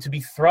are going to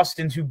be thrust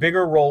into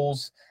bigger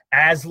roles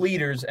as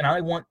leaders, and I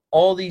want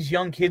all these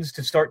young kids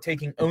to start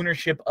taking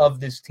ownership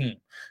of this team.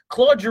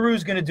 Claude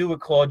Giroux's going to do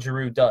what Claude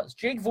Giroux does.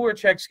 Jake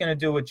Voracek's going to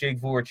do what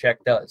Jake Voracek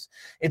does.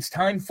 It's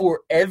time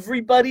for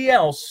everybody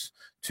else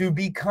to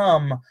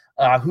become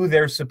who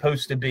they're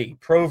supposed to be.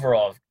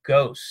 Provorov,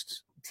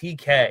 Ghost,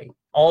 TK,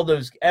 all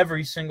those,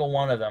 every single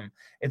one of them.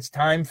 It's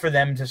time for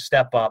them to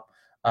step up.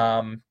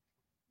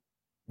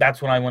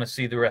 That's what I want to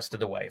see the rest of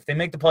the way. If they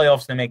make the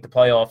playoffs, they make the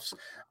playoffs.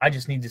 I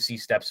just need to see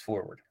steps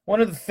forward.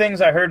 One of the things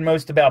I heard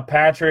most about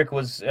Patrick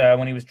was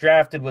when he was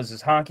drafted was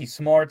his hockey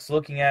smarts.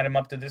 Looking at him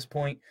up to this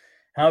point,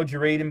 how would you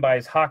rate him by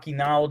his hockey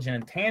knowledge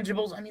and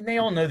intangibles? I mean, they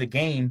all know the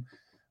game.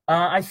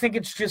 I think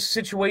it's just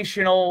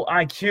situational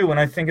IQ, and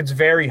I think it's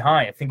very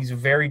high. I think he's a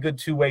very good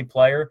two-way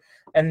player,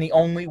 and the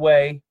only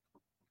way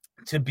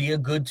to be a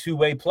good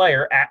two-way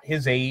player at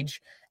his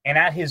age and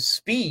at his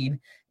speed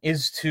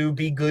is to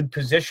be good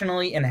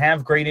positionally and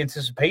have great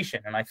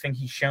anticipation. And I think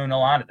he's shown a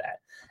lot of that.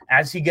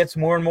 As he gets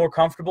more and more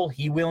comfortable,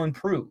 he will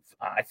improve.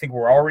 I think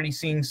we're already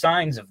seeing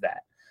signs of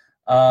that.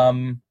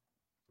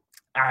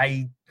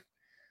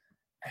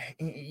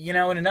 In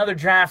another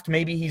draft,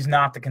 maybe he's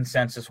not the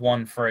consensus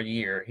one for a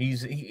year.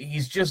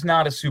 He's just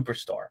not a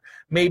superstar.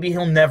 Maybe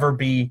he'll never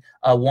be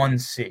a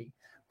 1C.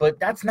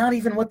 But that's not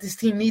even what this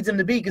team needs him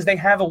to be, because they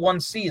have a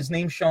 1C. His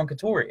name's Sean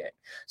Couturier.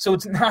 So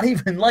it's not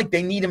even like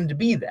they need him to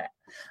be that.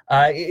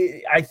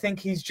 I think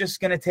he's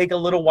just going to take a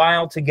little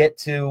while to get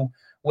to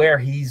where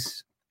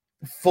he's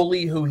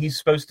fully who he's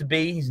supposed to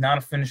be. He's not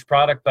a finished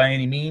product by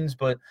any means,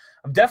 but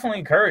I'm definitely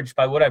encouraged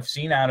by what I've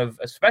seen out of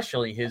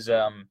especially his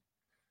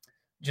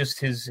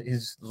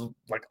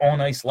like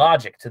on-ice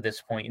logic to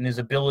this point and his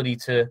ability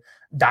to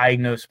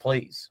diagnose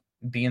plays,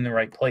 be in the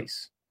right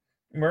place.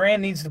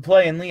 Morin needs to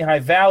play in Lehigh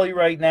Valley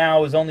right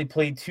now. Has only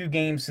played 2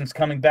 games since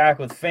coming back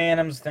with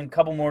Phantoms. Think a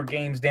couple more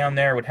games down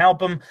there would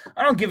help him.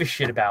 I don't give a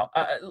shit about.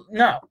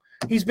 No.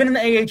 He's been in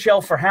the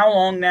AHL for how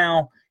long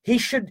now? He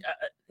should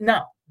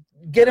no.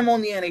 Get him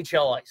on the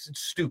NHL ice. It's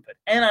stupid.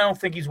 And I don't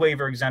think he's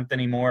waiver exempt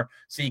anymore,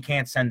 so you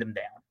can't send him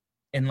down.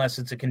 unless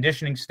it's a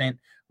conditioning stint,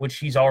 which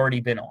he's already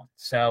been on.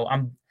 So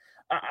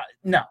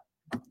no,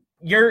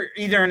 you're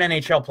either an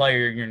NHL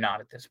player or you're not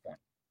at this point.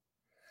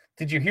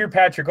 Did you hear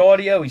Patrick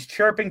Audio? He's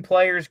chirping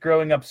players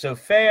growing up so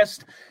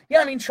fast. Yeah,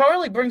 I mean,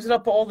 Charlie brings it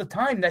up all the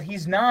time that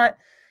he's not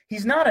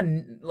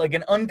an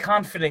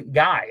unconfident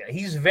guy.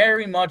 He's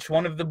very much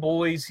one of the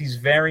boys. He's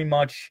very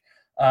much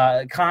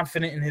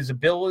confident in his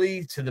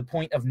ability to the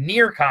point of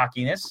near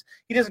cockiness.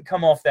 He doesn't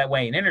come off that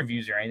way in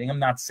interviews or anything. I'm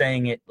not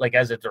saying it like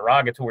as a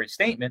derogatory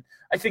statement.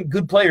 I think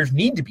good players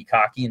need to be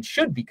cocky and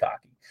should be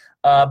cocky.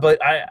 But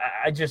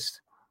I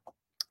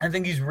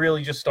think he's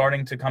really just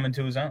starting to come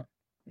into his own.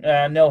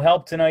 No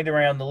help tonight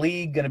around the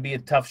league. Going to be a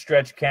tough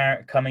stretch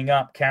coming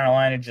up.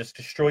 Carolina just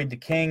destroyed the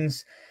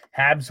Kings.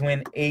 Habs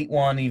win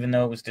 8-1, even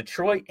though it was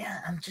Detroit. Yeah,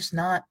 I'm just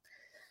not.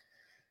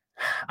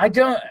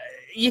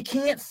 You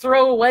can't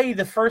throw away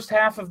the first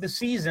half of the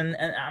season.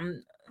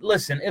 And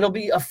listen, it'll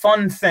be a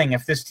fun thing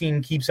if this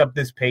team keeps up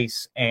this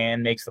pace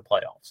and makes the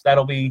playoffs.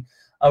 That'll be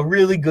a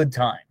really good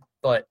time.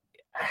 But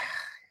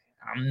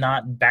I'm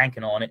not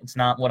banking on it. It's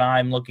not what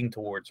I'm looking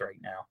towards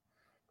right now.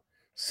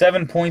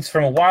 7 points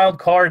from a wild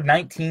card,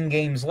 19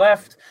 games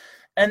left.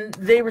 And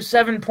they were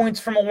 7 points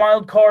from a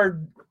wild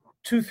card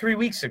 2-3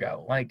 weeks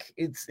ago. Like,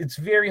 it's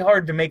very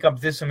hard to make up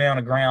this amount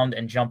of ground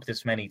and jump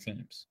this many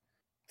teams.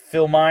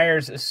 Phil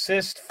Myers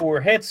assist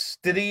 4 hits.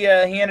 Did he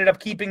ended up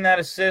keeping that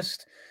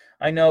assist?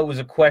 I know it was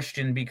a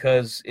question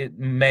because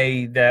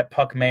that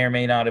puck may or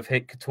may not have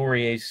hit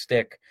Couturier's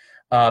stick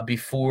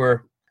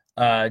before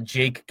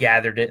Jake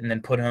gathered it and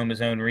then put home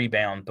his own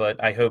rebound,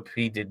 but I hope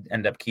he did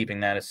end up keeping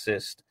that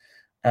assist.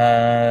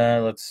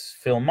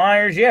 Phil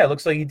Myers. Yeah, it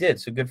looks like he did.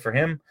 So good for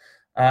him.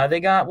 They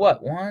got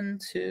 1,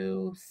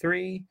 2,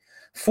 3,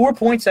 4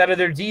 points out of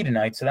their D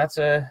tonight. So that's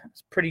a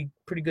pretty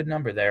good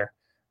number there.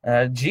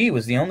 G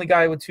was the only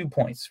guy with 2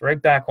 points,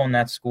 right back on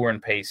that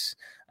scoring pace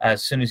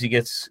as soon as he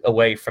gets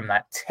away from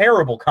that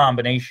terrible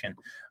combination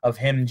of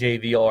him,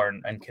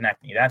 JVR, and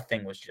Konechny. That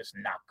thing was just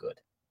not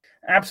good.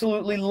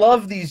 Absolutely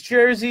love these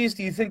jerseys.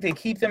 Do you think they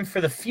keep them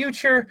for the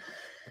future?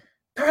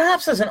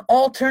 Perhaps as an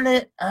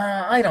alternate,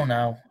 I don't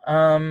know.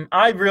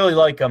 I really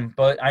like them,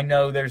 but I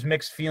know there's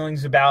mixed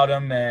feelings about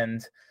them,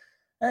 and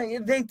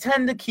they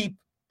tend to keep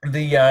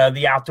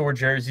the outdoor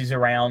jerseys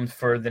around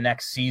for the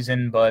next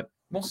season, but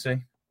we'll see.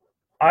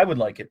 I would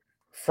like it.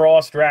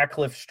 Frost,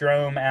 Ratcliffe,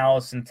 Strome,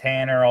 Allison,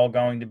 Tanner all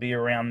going to be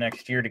around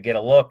next year to get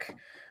a look.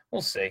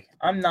 We'll see.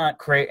 I'm not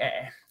crazy.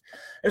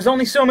 There's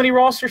only so many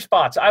roster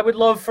spots. I would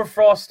love for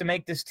Frost to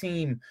make this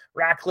team,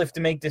 Ratcliffe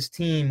to make this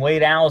team,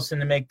 Wade Allison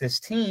to make this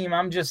team.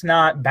 I'm just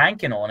not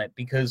banking on it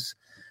because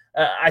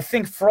I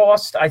think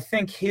Frost,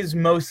 his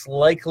most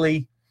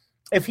likely,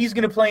 if he's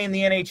going to play in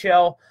the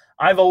NHL,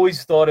 I've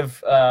always thought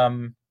of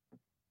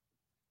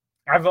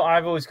I've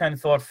always kind of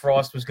thought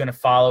Frost was going to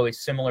follow a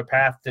similar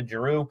path to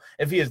Giroux.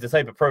 If he has the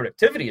type of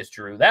productivity as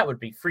Giroux, that would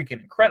be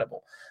freaking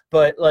incredible.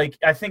 But,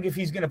 I think if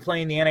he's going to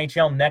play in the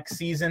NHL next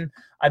season,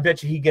 I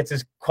bet you he gets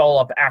his call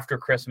up after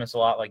Christmas a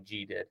lot like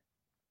G did.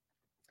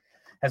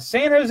 Has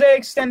San Jose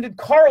extended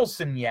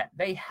Carlson yet?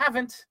 They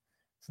haven't.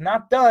 It's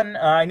not done.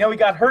 I know he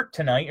got hurt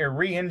tonight or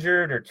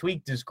re-injured or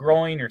tweaked his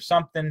groin or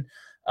something.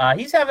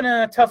 He's having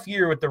a tough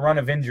year with the run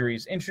of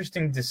injuries.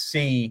 Interesting to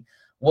see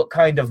what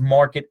kind of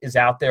market is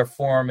out there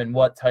for him and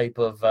what type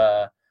of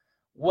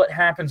what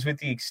happens with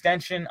the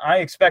extension. I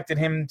expected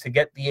him to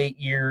get the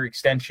 8-year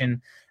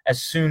extension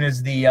as soon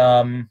as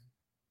the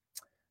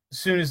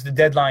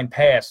deadline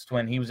passed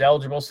when he was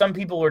eligible. Some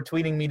people were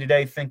tweeting me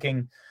today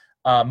thinking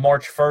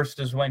March 1st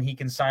is when he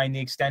can sign the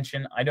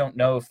extension. I don't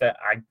know if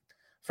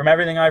from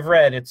everything I've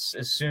read, it's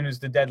as soon as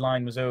the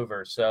deadline was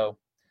over. So,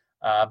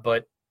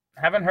 but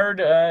haven't heard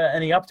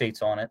any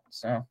updates on it.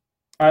 So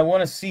I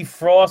want to see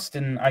Frost,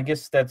 and I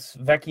guess that's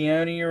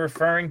Vecchione you're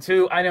referring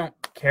to. I don't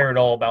care at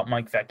all about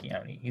Mike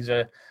Vecchione. He's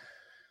a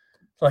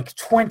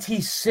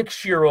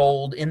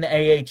 26-year-old in the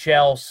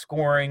AHL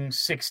scoring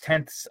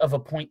 0.6 of a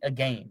point a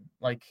game.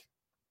 I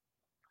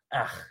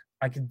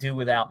could do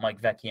without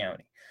Mike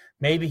Vecchione.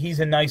 Maybe he's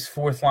a nice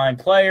fourth-line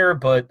player,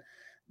 but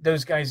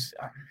those guys,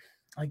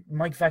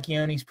 Mike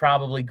Vecchione's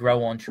probably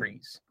grow on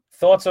trees.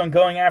 Thoughts on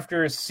going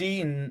after a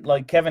C and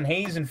Kevin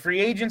Hayes in free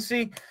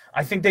agency?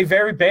 I think they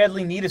very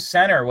badly need a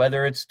center,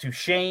 whether it's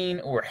Duchesne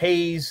or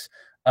Hayes.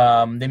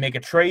 They make a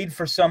trade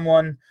for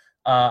someone.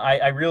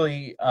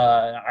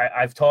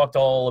 I've talked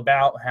all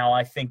about how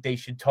I think they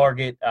should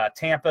target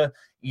Tampa,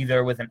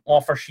 either with an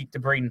offer sheet to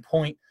Braden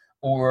Point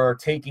or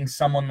taking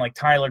someone like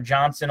Tyler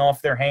Johnson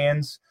off their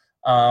hands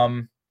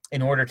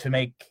in order to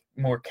make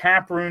more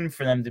cap room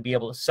for them to be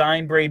able to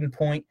sign Braden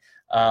Point,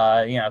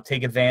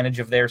 take advantage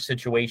of their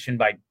situation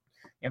by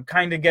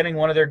kind of getting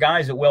one of their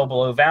guys at well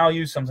below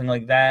value, something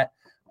like that.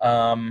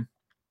 One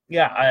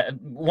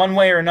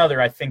way or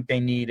another, I think they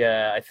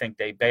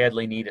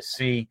badly need a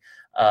C,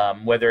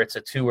 whether it's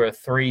a 2 or a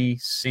 3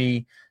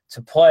 C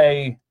to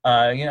play,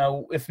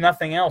 if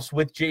nothing else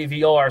with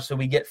JVR, so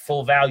we get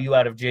full value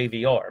out of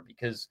JVR,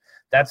 because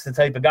that's the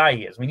type of guy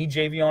he is. We need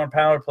JVR in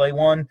power play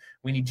 1.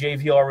 We need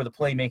JVR with a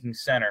playmaking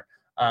center.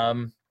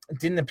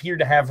 Didn't appear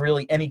to have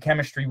really any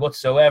chemistry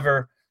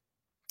whatsoever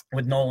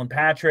with Nolan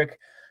Patrick.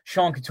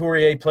 Sean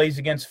Couturier plays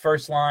against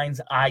first lines.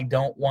 I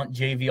don't want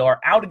JVR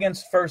out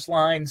against first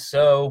lines,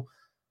 so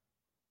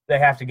they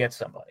have to get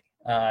somebody.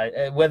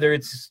 Whether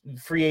it's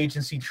free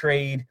agency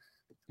trade,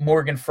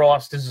 Morgan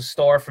Frost is a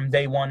star from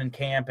day one in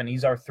camp, and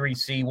he's our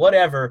 3C,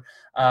 whatever,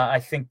 I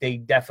think they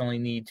definitely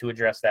need to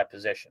address that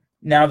position.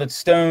 Now that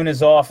Stone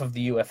is off of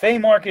the UFA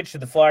market, should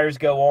the Flyers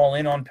go all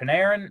in on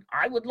Panarin?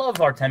 I would love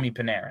Artemi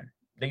Panarin.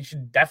 They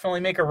should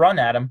definitely make a run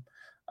at him.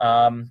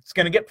 It's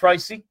going to get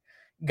pricey.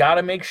 Got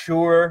to make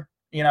sure,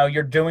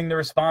 you're doing the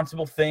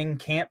responsible thing.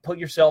 Can't put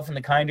yourself in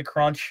the kind of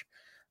crunch,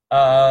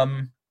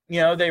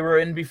 they were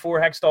in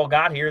before Hextall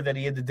got here that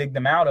he had to dig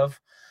them out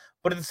of.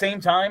 But at the same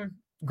time,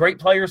 great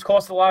players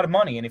cost a lot of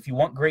money, and if you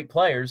want great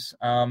players,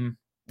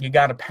 you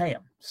got to pay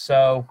them.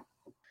 So,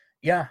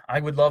 yeah, I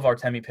would love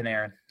Artemi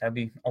Panarin. That'd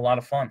be a lot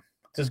of fun.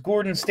 Does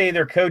Gordon stay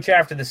their coach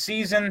after the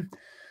season?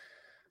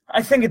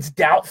 I think it's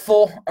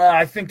doubtful.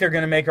 I think they're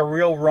going to make a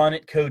real run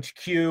at Coach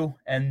Q,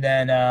 and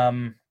then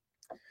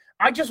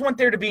I just want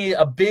there to be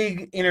a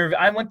big interview.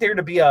 I want there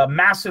to be a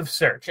massive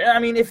search. I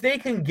mean, if they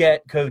can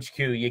get Coach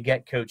Q, you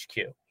get Coach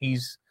Q.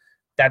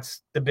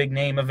 That's the big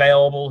name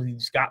available.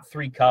 He's got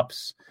 3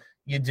 cups.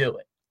 You do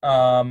it.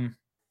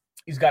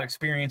 He's got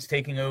experience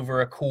taking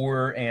over a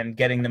core and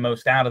getting the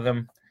most out of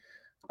them.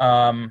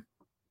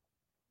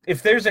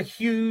 If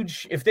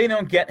they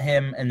don't get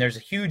him and there's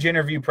a huge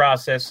interview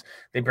process,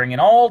 they bring in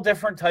all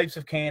different types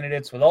of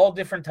candidates with all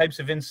different types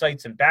of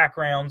insights and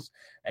backgrounds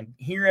and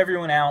hear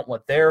everyone out,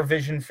 what their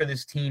vision for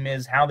this team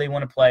is, how they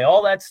want to play,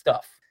 all that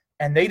stuff.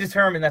 And they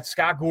determine that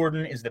Scott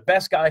Gordon is the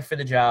best guy for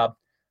the job.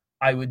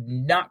 I would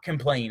not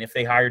complain if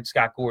they hired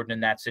Scott Gordon in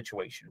that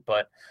situation,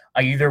 but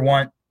I either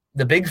want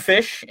the big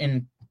fish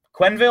in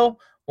Quenneville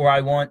or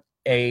I want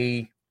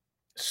a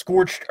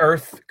scorched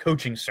earth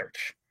coaching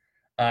search.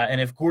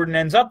 And if Gordon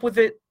ends up with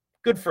it,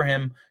 good for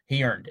him.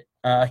 He earned it,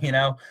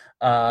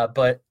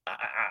 but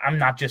I'm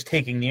not just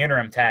taking the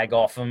interim tag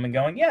off him and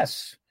going,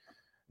 yes,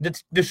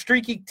 the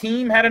streaky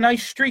team had a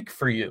nice streak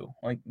for you.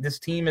 Like, this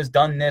team has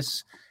done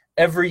this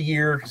every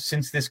year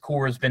since this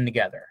core has been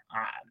together.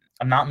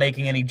 I'm not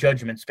making any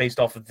judgments based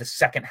off of the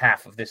second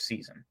half of this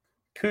season.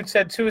 Coots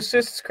had 2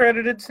 assists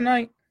credited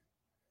tonight.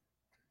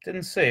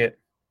 Didn't see it.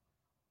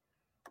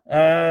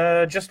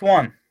 Just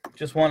one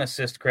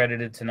assist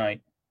credited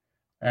tonight.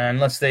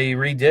 Unless they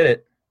redid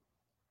it.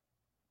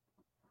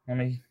 Let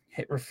me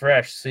hit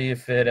refresh, see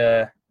if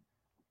they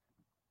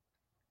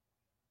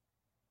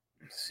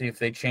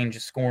change the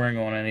scoring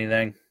on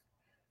anything.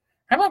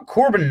 How about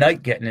Corbin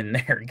Knight getting in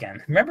there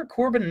again? Remember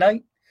Corbin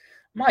Knight?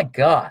 My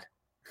God.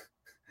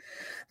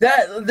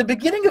 The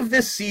beginning of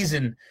this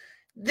season,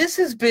 this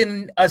has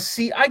been I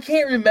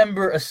can't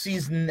remember a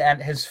season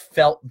that has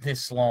felt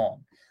this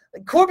long.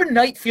 Like, Corbin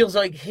Knight feels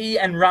like he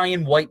and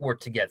Ryan White were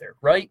together,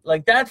 right?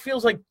 Like, that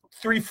feels like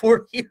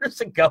 3-4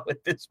 years ago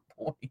at this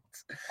point.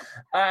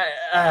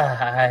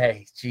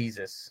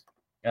 Jesus.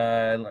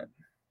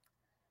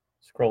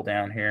 Scroll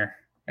down here.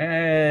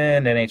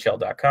 And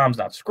NHL.com's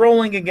not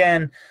scrolling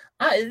again.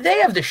 They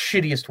have the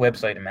shittiest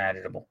website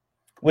imaginable.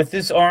 With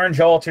this orange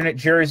alternate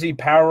jersey,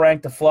 power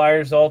rank the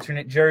Flyers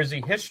alternate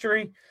jersey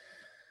history.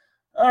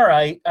 All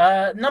right.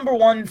 Number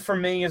 1 for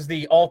me is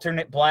the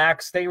alternate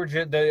blacks. They were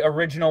the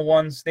original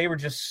ones. They were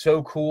just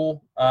so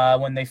cool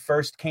when they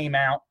first came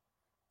out.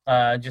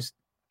 Just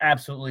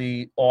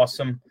absolutely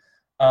awesome.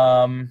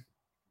 I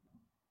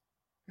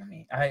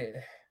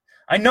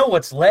know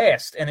what's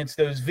last, and it's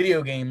those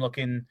video game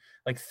looking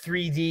like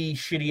 3D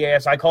shitty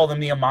ass. I call them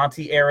the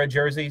Amati era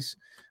jerseys.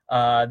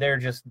 They're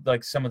just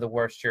like some of the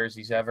worst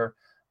jerseys ever.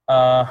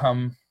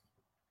 And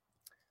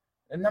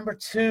number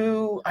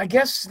 2, I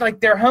guess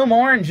like their home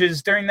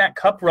oranges during that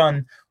cup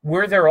run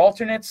were their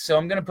alternates, so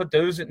I'm going to put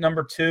those at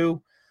number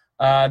 2.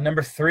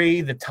 Number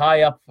 3, the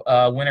tie-up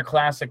Winter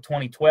Classic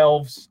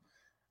 2012s.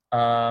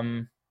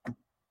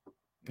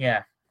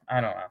 Yeah,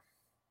 I don't know.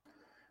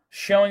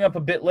 Showing up a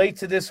bit late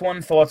to this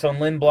one. Thoughts on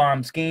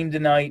Lindblom's game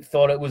tonight.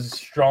 Thought it was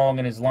strong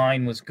and his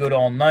line was good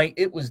all night.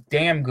 It was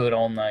damn good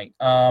all night.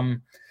 I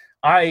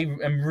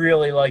am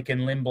really liking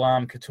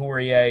Lindblom,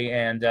 Couturier,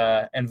 and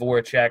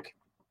Voracek.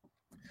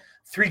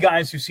 3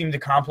 guys who seem to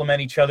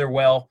complement each other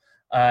well.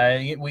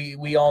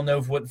 We all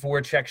know what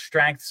Voracek's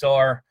strengths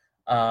are.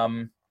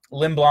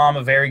 Lindblom,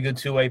 a very good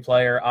 2-way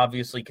player.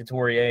 Obviously,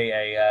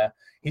 Couturier,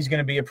 he's going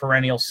to be a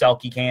perennial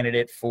Selke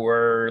candidate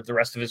for the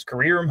rest of his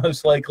career,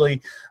 most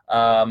likely.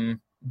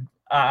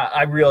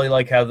 I really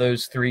like how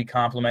those 3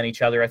 complement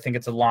each other. I think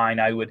it's a line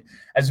I would,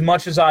 as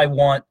much as I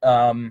want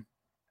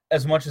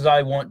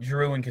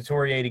Drew and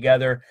Couturier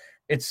together,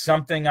 it's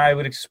something I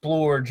would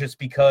explore just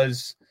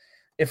because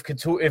if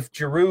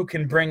Giroux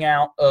can bring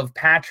out of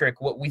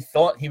Patrick what we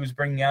thought he was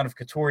bringing out of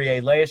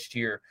Couturier last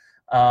year,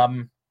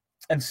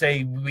 and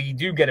say we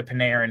do get a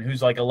Panarin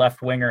who's like a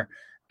left winger,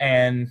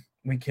 and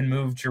we can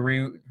move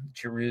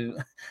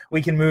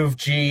we can move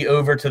G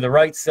over to the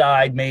right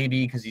side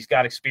maybe because he's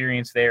got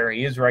experience there.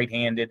 He is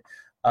right-handed.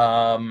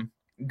 Go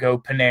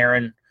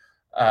Panarin,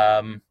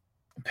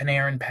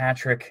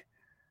 Patrick.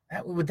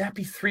 would that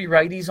be 3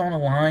 righties on a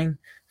line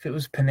if it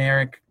was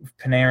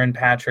Panarin,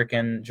 Patrick,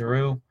 and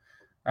Giroux?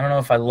 I don't know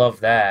if I love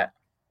that.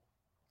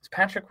 Is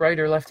Patrick right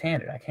or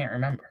left-handed? I can't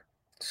remember.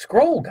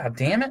 Scroll,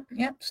 goddammit.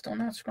 Yep, still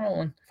not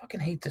scrolling. Fucking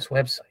hate this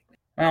website.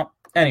 Well,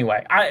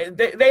 anyway,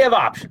 they have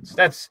options.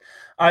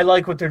 I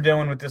like what they're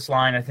doing with this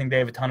line. I think they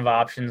have a ton of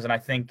options, and I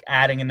think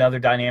adding another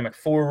dynamic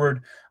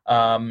forward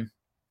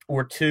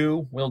or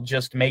 2 will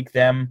just make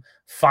them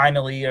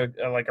finally a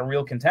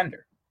real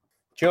contender.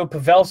 Joe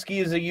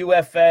Pavelski is a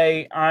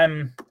UFA.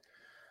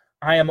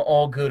 I am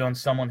all good on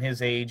someone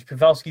his age.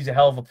 Pavelski's a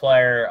hell of a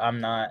player.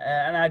 I'm not,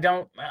 and I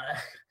don't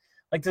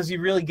does he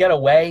really get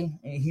away?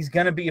 He's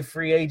going to be a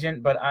free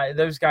agent, but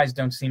those guys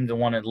don't seem to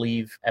want to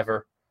leave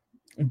ever.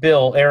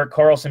 Bill, Erik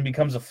Karlsson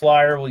becomes a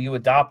Flyer. Will you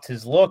adopt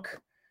his look?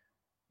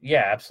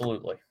 Yeah,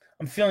 absolutely.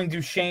 I'm feeling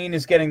Duchesne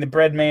is getting the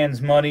bread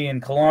man's money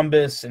in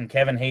Columbus, and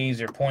Kevin Hayes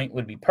or Point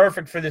would be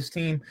perfect for this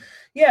team.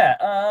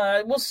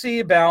 Yeah, we'll see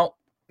about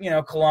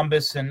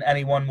Columbus and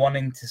anyone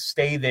wanting to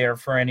stay there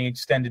for any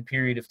extended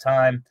period of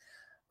time.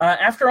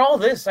 After all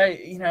this,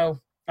 I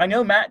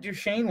know Matt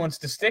Duchesne wants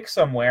to stick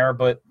somewhere,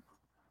 but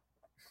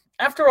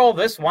after all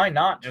this, why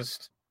not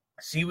just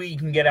see what you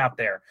can get out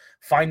there?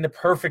 Find the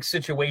perfect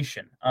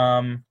situation.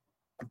 I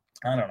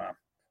don't know.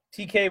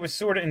 TK was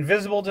sort of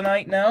invisible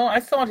tonight. No, I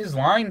thought his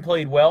line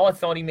played well. I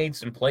thought he made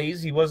some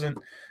plays. He wasn't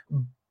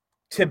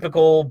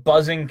typical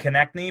buzzing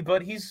Konechny,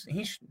 but he's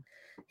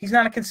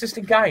not a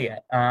consistent guy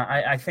yet.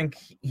 I think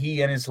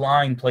he and his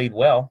line played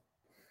well.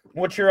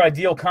 What's your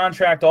ideal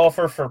contract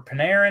offer for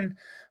Panarin?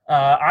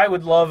 I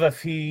would love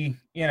if he,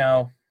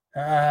 you're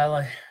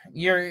going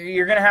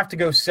to have to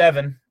go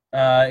 7.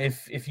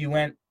 If you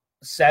went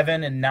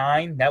 7 and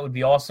 9, that would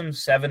be awesome.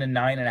 7 and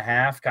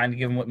 9.5, kind of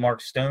given what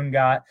Mark Stone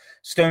got.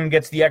 Stone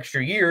gets the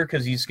extra year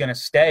because he's going to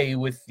stay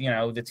with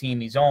the team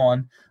he's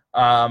on.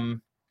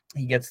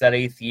 He gets that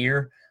 8th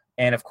year,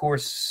 and of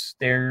course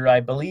there,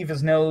 I believe,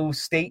 is no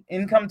state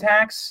income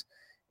tax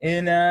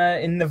in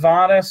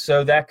Nevada,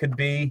 so that could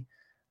be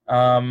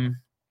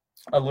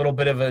a little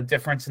bit of a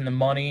difference in the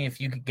money. If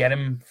you could get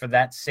him for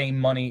that same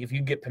money, if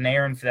you get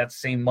Panarin for that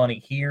same money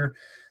here,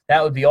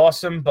 that would be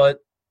awesome. But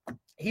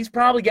he's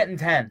probably getting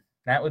 10.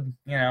 That would,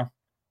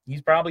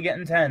 he's probably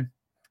getting 10.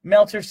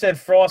 Meltzer said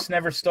Frost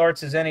never starts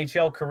his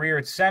NHL career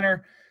at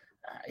center.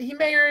 He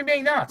may or he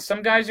may not.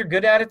 Some guys are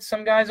good at it.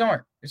 Some guys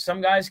aren't.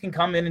 Some guys can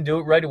come in and do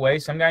it right away.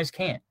 Some guys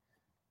can't.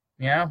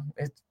 A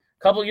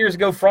couple of years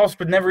ago, Frost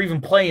would never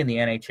even play in the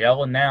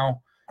NHL, and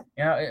now,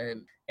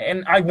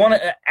 and I want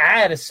to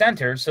add a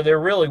center, so there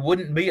really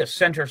wouldn't be a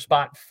center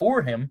spot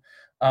for him.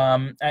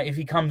 If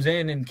he comes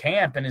in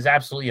camp and is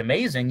absolutely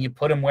amazing, you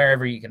put him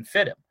wherever you can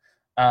fit him.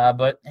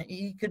 But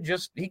he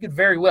could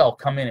very well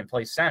come in and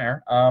play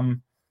center.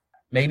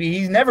 Maybe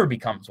he never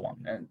becomes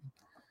one.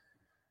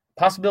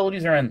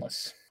 Possibilities are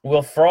endless.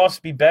 Will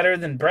Frost be better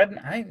than Breton?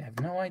 I have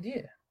no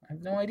idea. I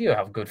have no idea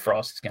how good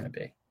Frost is going to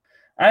be.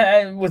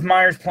 With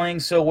Myers playing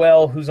so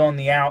well, who's on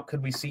the out?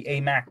 Could we see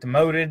Amac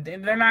demoted?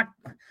 They're not.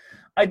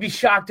 I'd be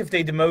shocked if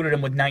they demoted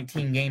him with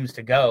 19 games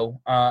to go.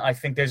 I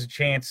think there's a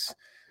chance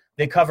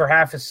they cover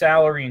half his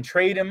salary and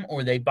trade him,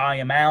 or they buy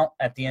him out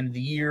at the end of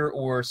the year,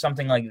 or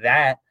something like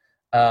that.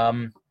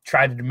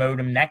 Try to demote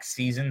him next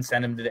season,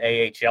 send him to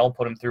the AHL,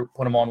 put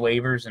him on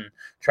waivers, and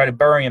try to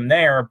bury him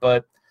there.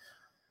 But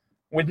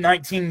with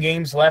 19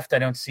 games left, I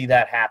don't see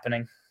that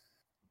happening.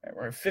 Right,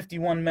 we're at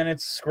 51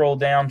 minutes. Scroll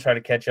down, try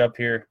to catch up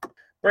here.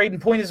 Braden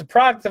Point is a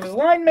product of his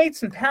line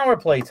mates and power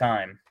play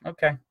time.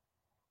 Okay.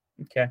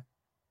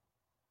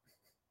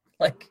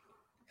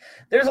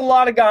 There's a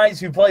lot of guys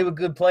who play with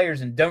good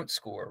players and don't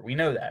score. We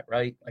know that,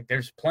 right?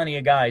 There's plenty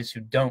of guys who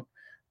don't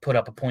put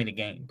up a point a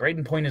game.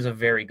 Braden Point is a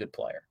very good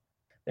player.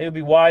 They would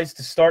be wise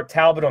to start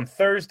Talbot on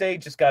Thursday.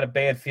 Just got a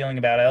bad feeling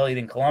about Elliott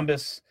in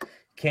Columbus.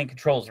 Can't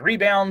control his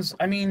rebounds.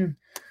 I mean,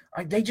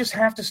 they just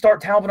have to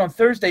start Talbot on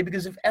Thursday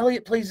because if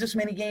Elliott plays this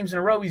many games in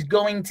a row, he's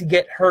going to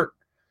get hurt.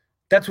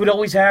 That's what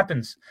always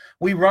happens.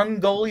 We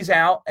run goalies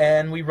out,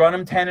 and we run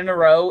them 10 in a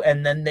row,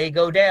 and then they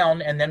go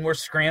down, and then we're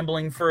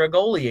scrambling for a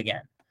goalie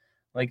again.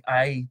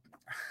 I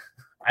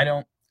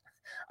don't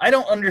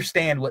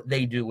understand what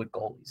they do with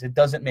goalies. It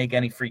doesn't make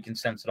any freaking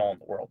sense at all in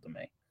the world to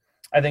me.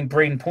 I think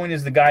Braden Point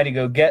is the guy to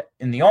go get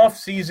in the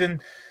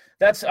offseason.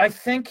 I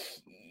think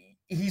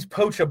he's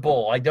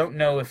poachable. I don't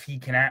know if he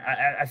can.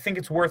 I think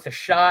it's worth a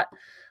shot,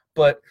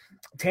 but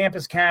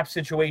Tampa's cap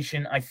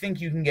situation, I think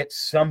you can get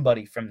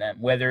somebody from them.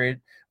 Whether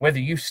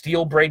you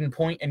steal Braden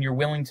Point and you're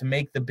willing to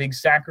make the big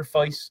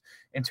sacrifice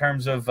in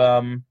terms of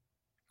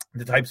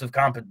the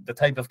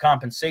type of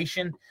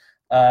compensation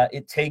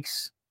it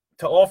takes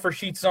to offer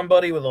sheet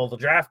somebody with all the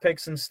draft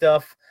picks and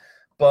stuff,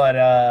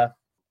 but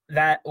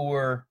that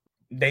or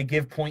they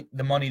give Point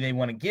the money they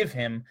want to give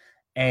him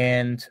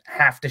and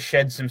have to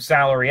shed some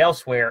salary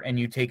elsewhere, and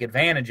you take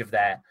advantage of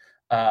that.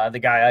 The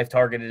guy I've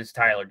targeted is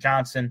Tyler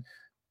Johnson.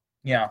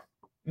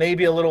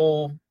 Maybe a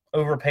little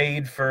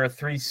overpaid for a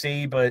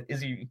 3C, but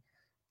is he?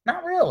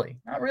 Not really.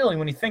 Not really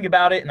when you think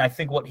about it, and I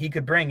think what he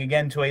could bring,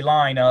 again, to a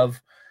line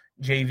of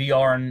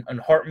JVR and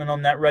Hartman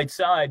on that right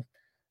side,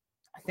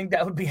 I think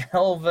that would be a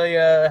hell of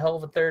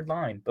a third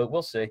line, but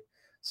we'll see.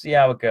 See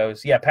how it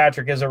goes. Yeah,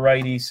 Patrick is a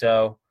righty,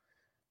 so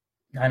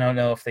I don't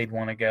know if they'd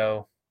want to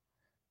go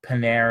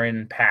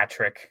Panarin,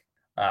 Patrick,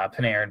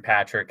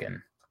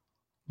 and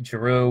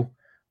Giroux.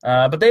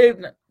 But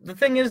the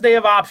thing is, they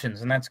have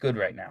options, and that's good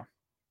right now.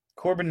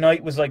 Corbin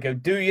Knight was like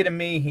Oduya to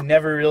me. He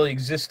never really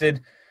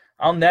existed.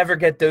 I'll never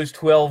get those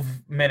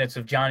 12 minutes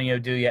of Johnny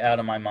Oduya out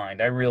of my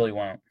mind. I really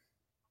won't.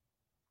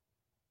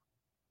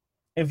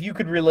 If you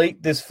could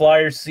relate this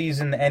Flyers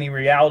season to any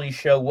reality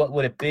show, what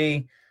would it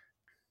be?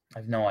 I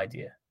have no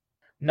idea.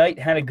 Knight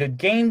had a good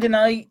game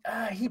tonight.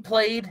 He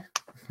played.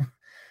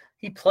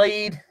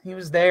 He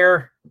was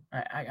there.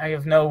 I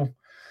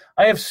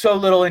have so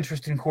little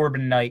interest in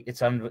Corbin Knight.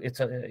 It's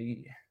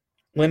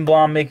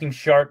Lindblom making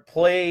sharp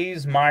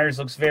plays. Myers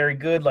looks very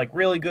good, like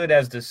really good,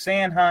 as does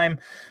Sanheim.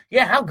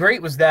 Yeah, how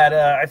great was that?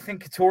 I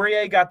think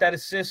Couturier got that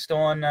assist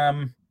on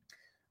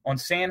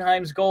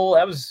Sanheim's goal.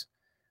 That was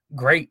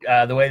great.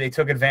 The way they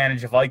took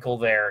advantage of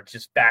Eichel there,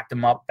 just backed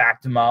him up,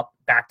 backed him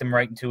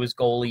right into his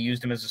goal. He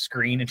used him as a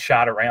screen and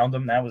shot around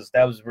him. That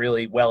was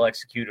really well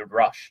executed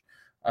rush.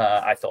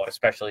 I thought,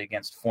 especially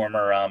against a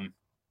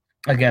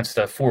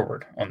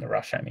forward on the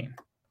rush. I mean.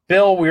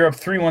 Bill, we were up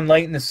 3-1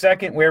 late in the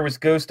second. Where was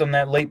Ghost on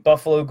that late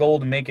Buffalo goal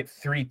to make it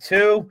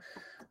 3-2?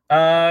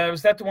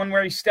 Was that the one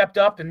where he stepped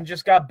up and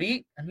just got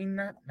beat? I mean,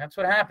 that's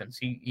what happens.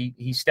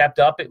 He stepped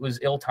up. It was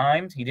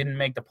ill-timed. He didn't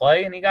make the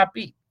play, and he got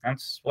beat.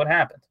 That's what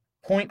happened.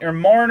 Point or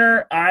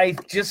Marner, I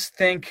just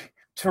think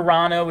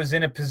Toronto is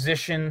in a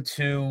position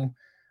to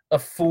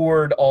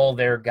afford all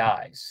their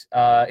guys.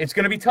 It's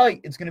going to be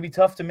tight. It's going to be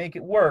tough to make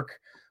it work,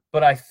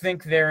 but I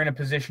think they're in a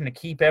position to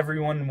keep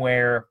everyone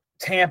where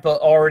Tampa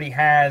already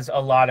has a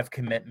lot of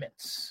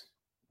commitments.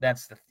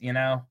 That's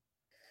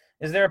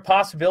is there a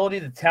possibility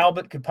that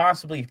Talbot could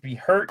possibly be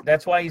hurt?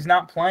 That's why he's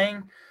not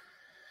playing.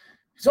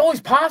 It's always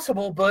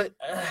possible, but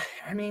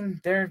I mean,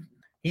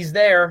 he's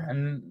there,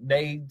 and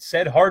they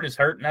said Hart is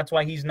hurt, and that's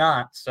why he's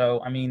not. So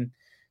I mean,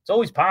 it's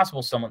always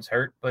possible someone's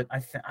hurt, but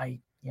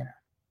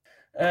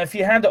if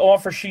you had to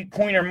offer sheet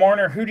Pointer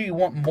Marner, who do you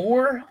want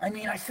more? I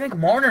mean, I think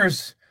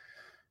Marner's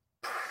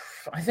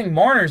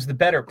the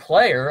better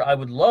player. I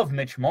would love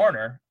Mitch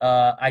Marner.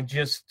 I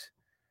just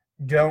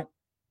don't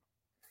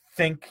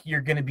think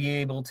you're going to be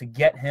able to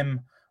get him,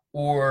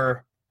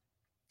 or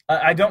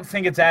I don't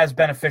think it's as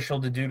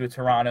beneficial to do to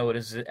Toronto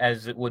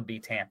as it would be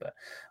Tampa.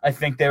 I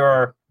think there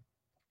are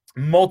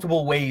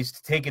multiple ways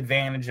to take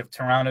advantage of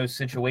Toronto's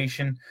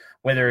situation,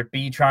 whether it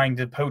be trying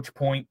to poach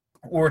Point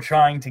or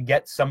trying to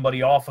get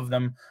somebody off of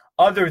them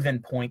other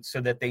than Point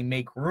so that they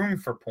make room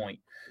for Point.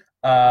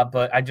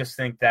 But I just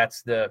think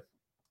that's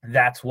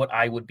what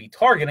I would be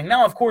targeting.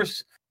 Now, of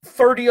course,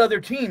 30 other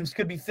teams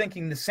could be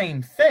thinking the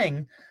same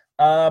thing,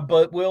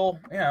 but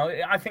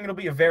I think it'll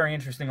be a very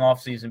interesting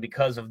offseason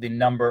because of the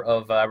number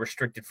of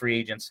restricted free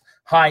agents,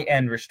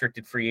 high-end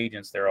restricted free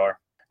agents there are.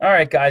 All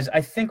right, guys, I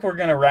think we're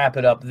going to wrap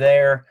it up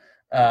there.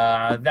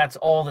 That's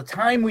all the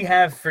time we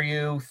have for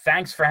you.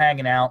 Thanks for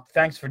hanging out.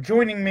 Thanks for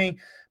joining me.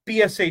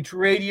 BSH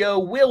Radio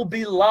will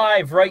be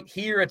live right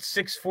here at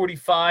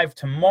 6:45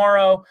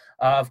 tomorrow.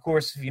 Of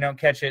course, if you don't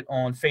catch it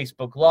on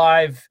Facebook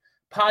Live,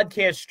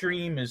 podcast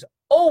stream is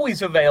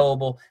always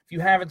available. If you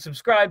haven't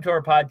subscribed to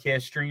our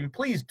podcast stream,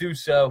 please do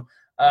so.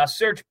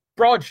 Search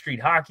Broad Street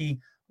Hockey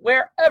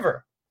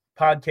wherever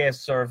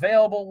podcasts are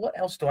available. What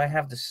else do I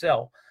have to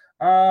sell?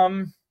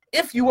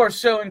 If you are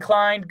so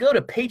inclined, go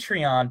to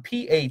Patreon,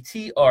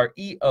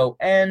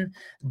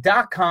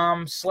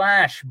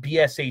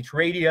 patreon.com/BSH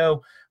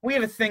Radio. We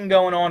have a thing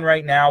going on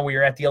right now. We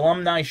are at the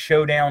Alumni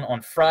Showdown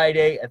on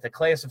Friday at the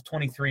Class of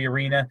 23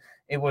 Arena.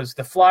 It was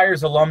the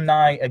Flyers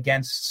alumni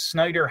against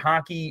Snyder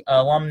Hockey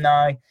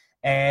alumni,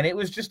 and it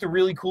was just a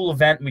really cool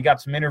event. We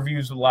got some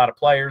interviews with a lot of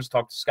players,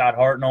 talked to Scott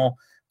Hartnell,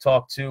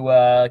 talked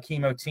to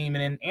Kimmo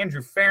Timonen.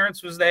 Andrew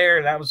Ferentz was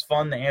there. That was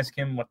fun to ask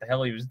him what the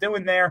hell he was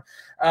doing there.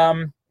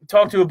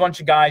 Talked to a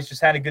bunch of guys,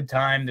 just had a good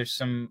time. There's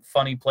some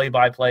funny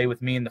play-by-play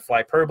with me and the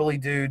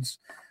Flyperbole dudes.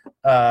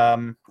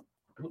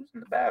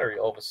 Losing the battery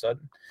all of a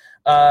sudden.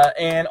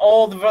 And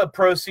all the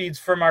proceeds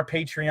from our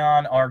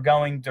Patreon are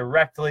going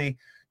directly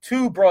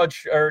to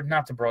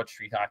not to Broad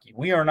Street Hockey.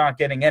 We are not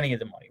getting any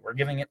of the money. We're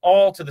giving it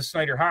all to the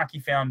Snyder Hockey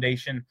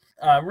Foundation.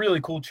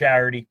 Really cool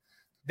charity.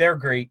 They're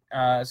great.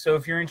 So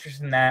if you're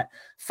interested in that,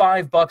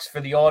 $5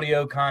 for the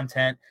audio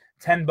content,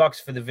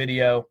 $10 for the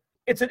video.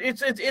 It's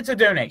a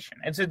donation.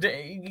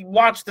 You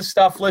watch the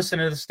stuff, listen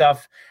to the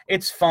stuff.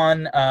 It's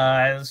fun.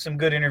 Some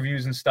good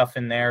interviews and stuff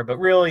in there. But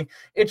really,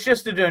 it's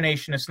just a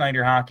donation to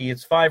Snyder Hockey.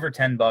 It's $5 or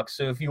 $10.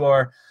 So if you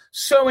are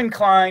so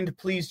inclined,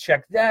 please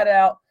check that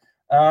out.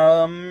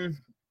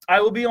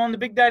 I will be on the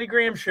Big Daddy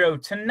Graham Show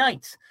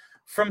tonight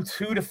from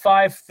 2 to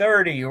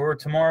 5:30, or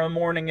tomorrow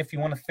morning if you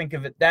want to think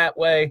of it that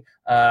way.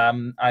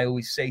 I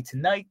always say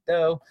tonight,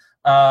 though.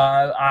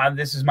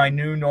 This is my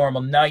new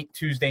normal night,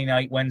 Tuesday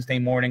night, Wednesday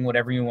morning,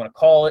 whatever you want to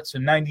call it. So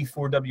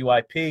 94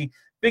 WIP,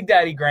 Big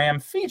Daddy Graham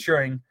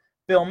featuring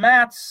Bill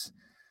Matz.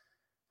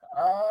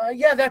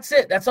 Yeah, that's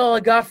it. That's all I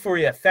got for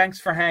you. Thanks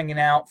for hanging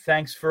out.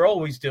 Thanks for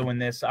always doing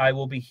this. I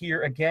will be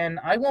here again.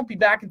 I won't be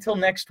back until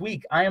next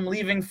week. I am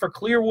leaving for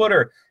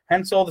Clearwater,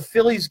 hence all the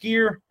Phillies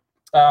gear.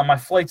 My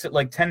flight's at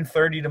like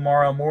 10:30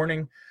 tomorrow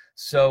morning,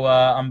 so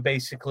I'm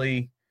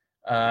basically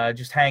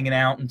just hanging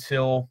out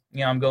until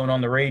I'm going on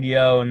the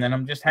radio, and then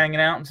I'm just hanging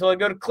out until I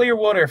go to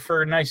Clearwater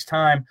for a nice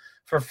time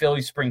for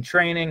Philly spring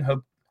training.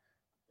 Hope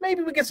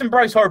maybe we get some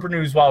Bryce Harper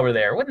news while we're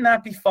there. Wouldn't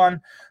that be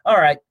fun? All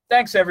right.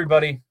 Thanks,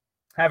 everybody.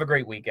 Have a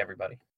great week, everybody.